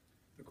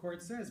 The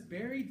court says,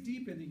 buried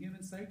deep in the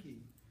human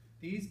psyche,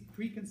 these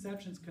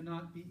preconceptions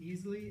cannot be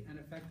easily and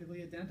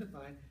effectively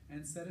identified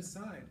and set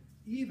aside,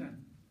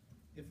 even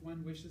if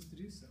one wishes to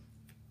do so.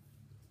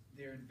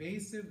 They're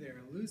invasive,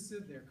 they're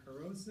elusive, they're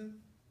corrosive.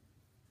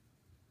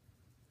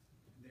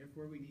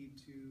 Therefore, we need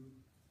to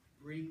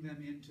bring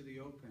them into the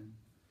open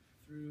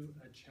through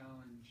a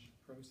challenge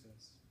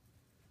process.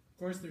 Of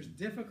course, there's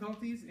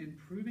difficulties in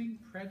proving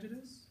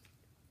prejudice,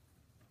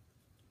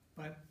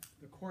 but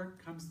the court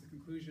comes to the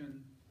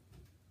conclusion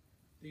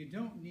that you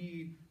don't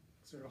need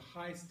sort of a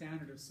high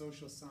standard of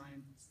social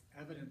science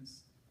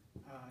evidence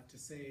to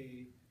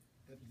say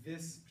that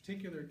this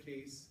particular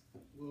case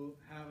will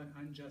have an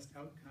unjust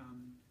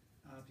outcome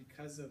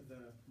because of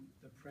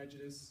the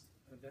prejudice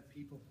that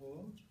people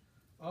hold.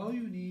 All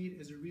you need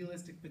is a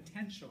realistic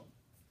potential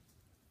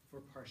for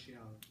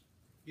partiality.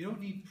 You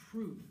don't need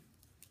proof,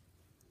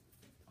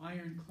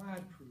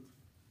 ironclad proof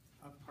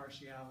of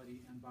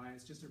partiality and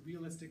bias, just a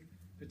realistic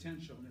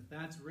potential. And if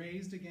that's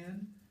raised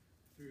again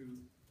through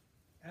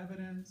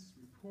evidence,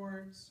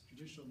 reports,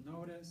 judicial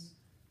notice,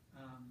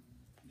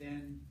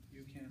 then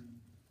you can,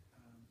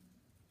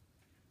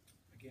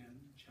 again,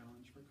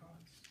 challenge for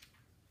cause.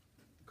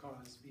 The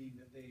cause being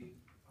that they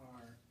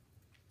are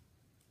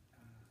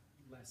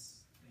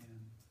less than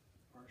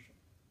partial.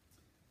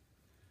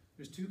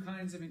 There's two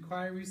kinds of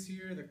inquiries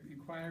here. The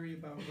inquiry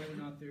about whether or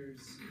not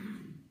there's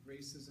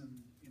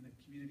racism in the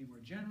community more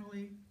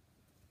generally.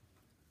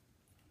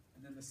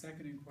 And then the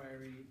second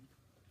inquiry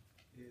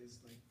is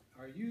like,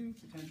 are you,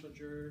 potential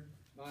juror,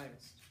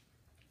 biased?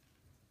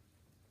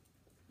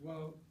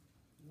 Well,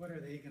 what are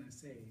they going to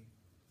say?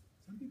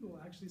 Some people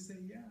will actually say,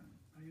 yeah,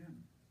 I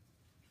am.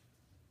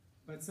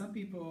 But some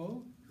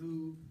people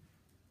who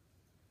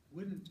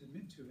wouldn't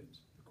admit to it,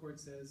 the court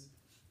says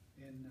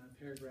in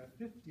paragraph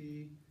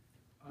 50,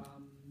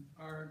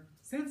 are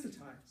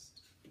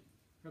sensitized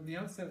from the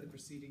outset of the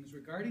proceedings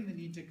regarding the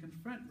need to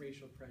confront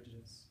racial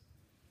prejudice.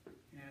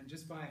 And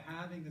just by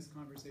having this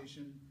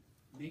conversation,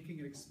 making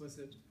it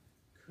explicit,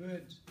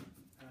 could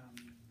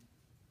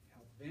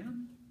help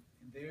them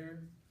in their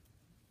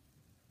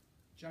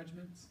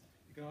judgments.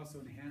 It could also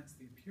enhance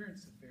the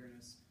appearance of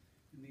fairness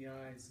in the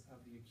eyes of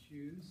the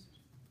accused.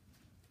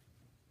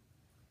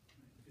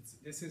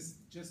 This is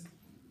just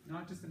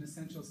not just an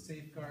essential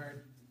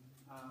safeguard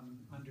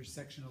under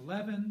Section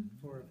 11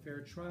 for a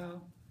fair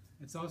trial.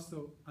 It's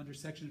also under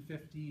Section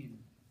 15.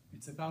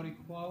 It's about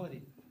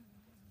equality,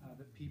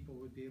 that people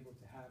would be able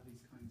to have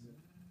these kinds of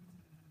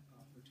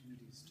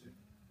opportunities to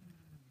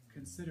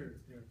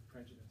consider their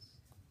prejudice.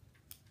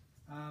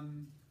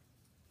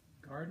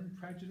 Garden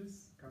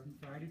prejudice, garden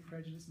variety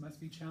prejudice must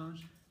be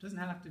challenged. It doesn't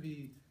have to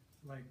be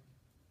like,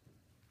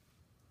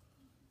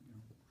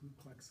 Ku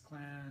Klux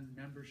Klan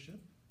membership.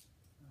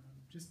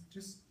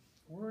 Just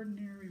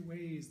ordinary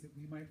ways that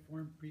we might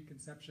form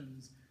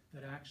preconceptions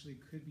that actually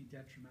could be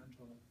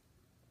detrimental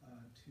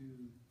to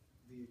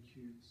the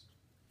accused.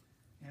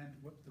 And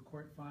what the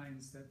court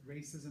finds that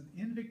racism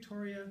in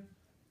Victoria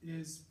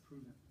is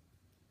proven.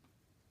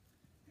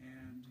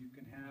 And you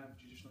can have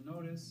judicial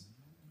notice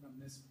from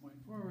this point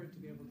forward to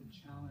be able to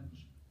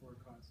challenge for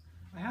cause.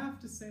 I have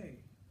to say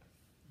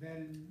that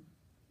in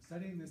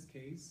studying this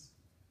case,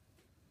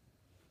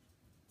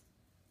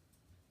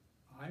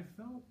 I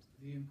felt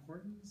the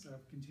importance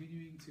of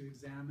continuing to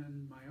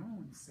examine my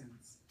own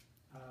sense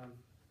of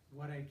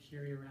what I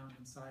carry around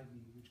inside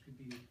me, which could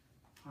be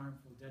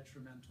harmful,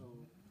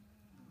 detrimental,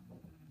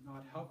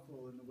 not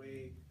helpful in the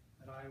way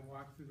that I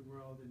walk through the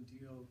world and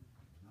deal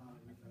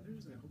with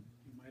others. I hope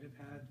you might have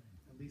had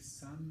at least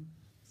some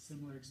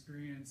similar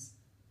experience.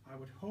 I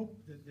would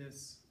hope that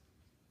this,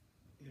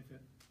 if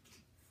it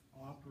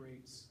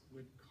operates,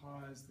 would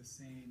cause the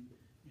same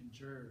in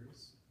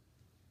jurors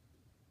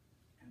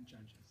and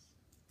judges.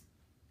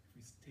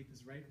 If we take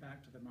this right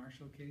back to the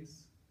Marshall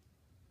case,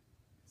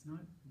 it's not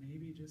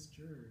maybe just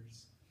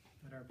jurors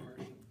that are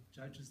partial.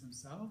 Judges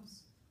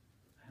themselves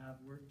have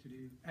work to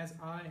do, as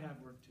I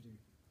have work to do.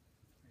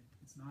 Right?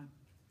 It's not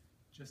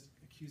just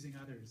accusing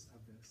others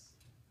of this.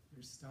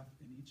 There's stuff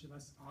in each of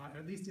us, or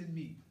at least in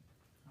me,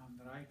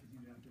 that I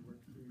continue to have to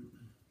work through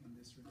in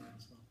this regard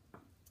as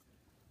well.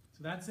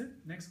 So that's it.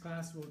 Next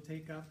class will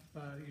take up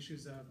the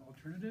issues of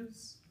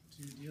alternatives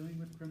to dealing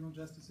with criminal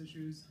justice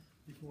issues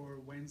before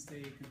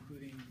Wednesday,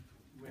 concluding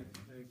with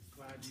the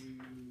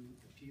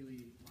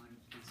Gladue-Peely line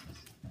of cases.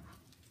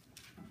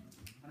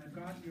 And I've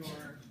got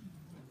your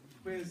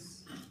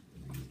quiz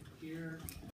here.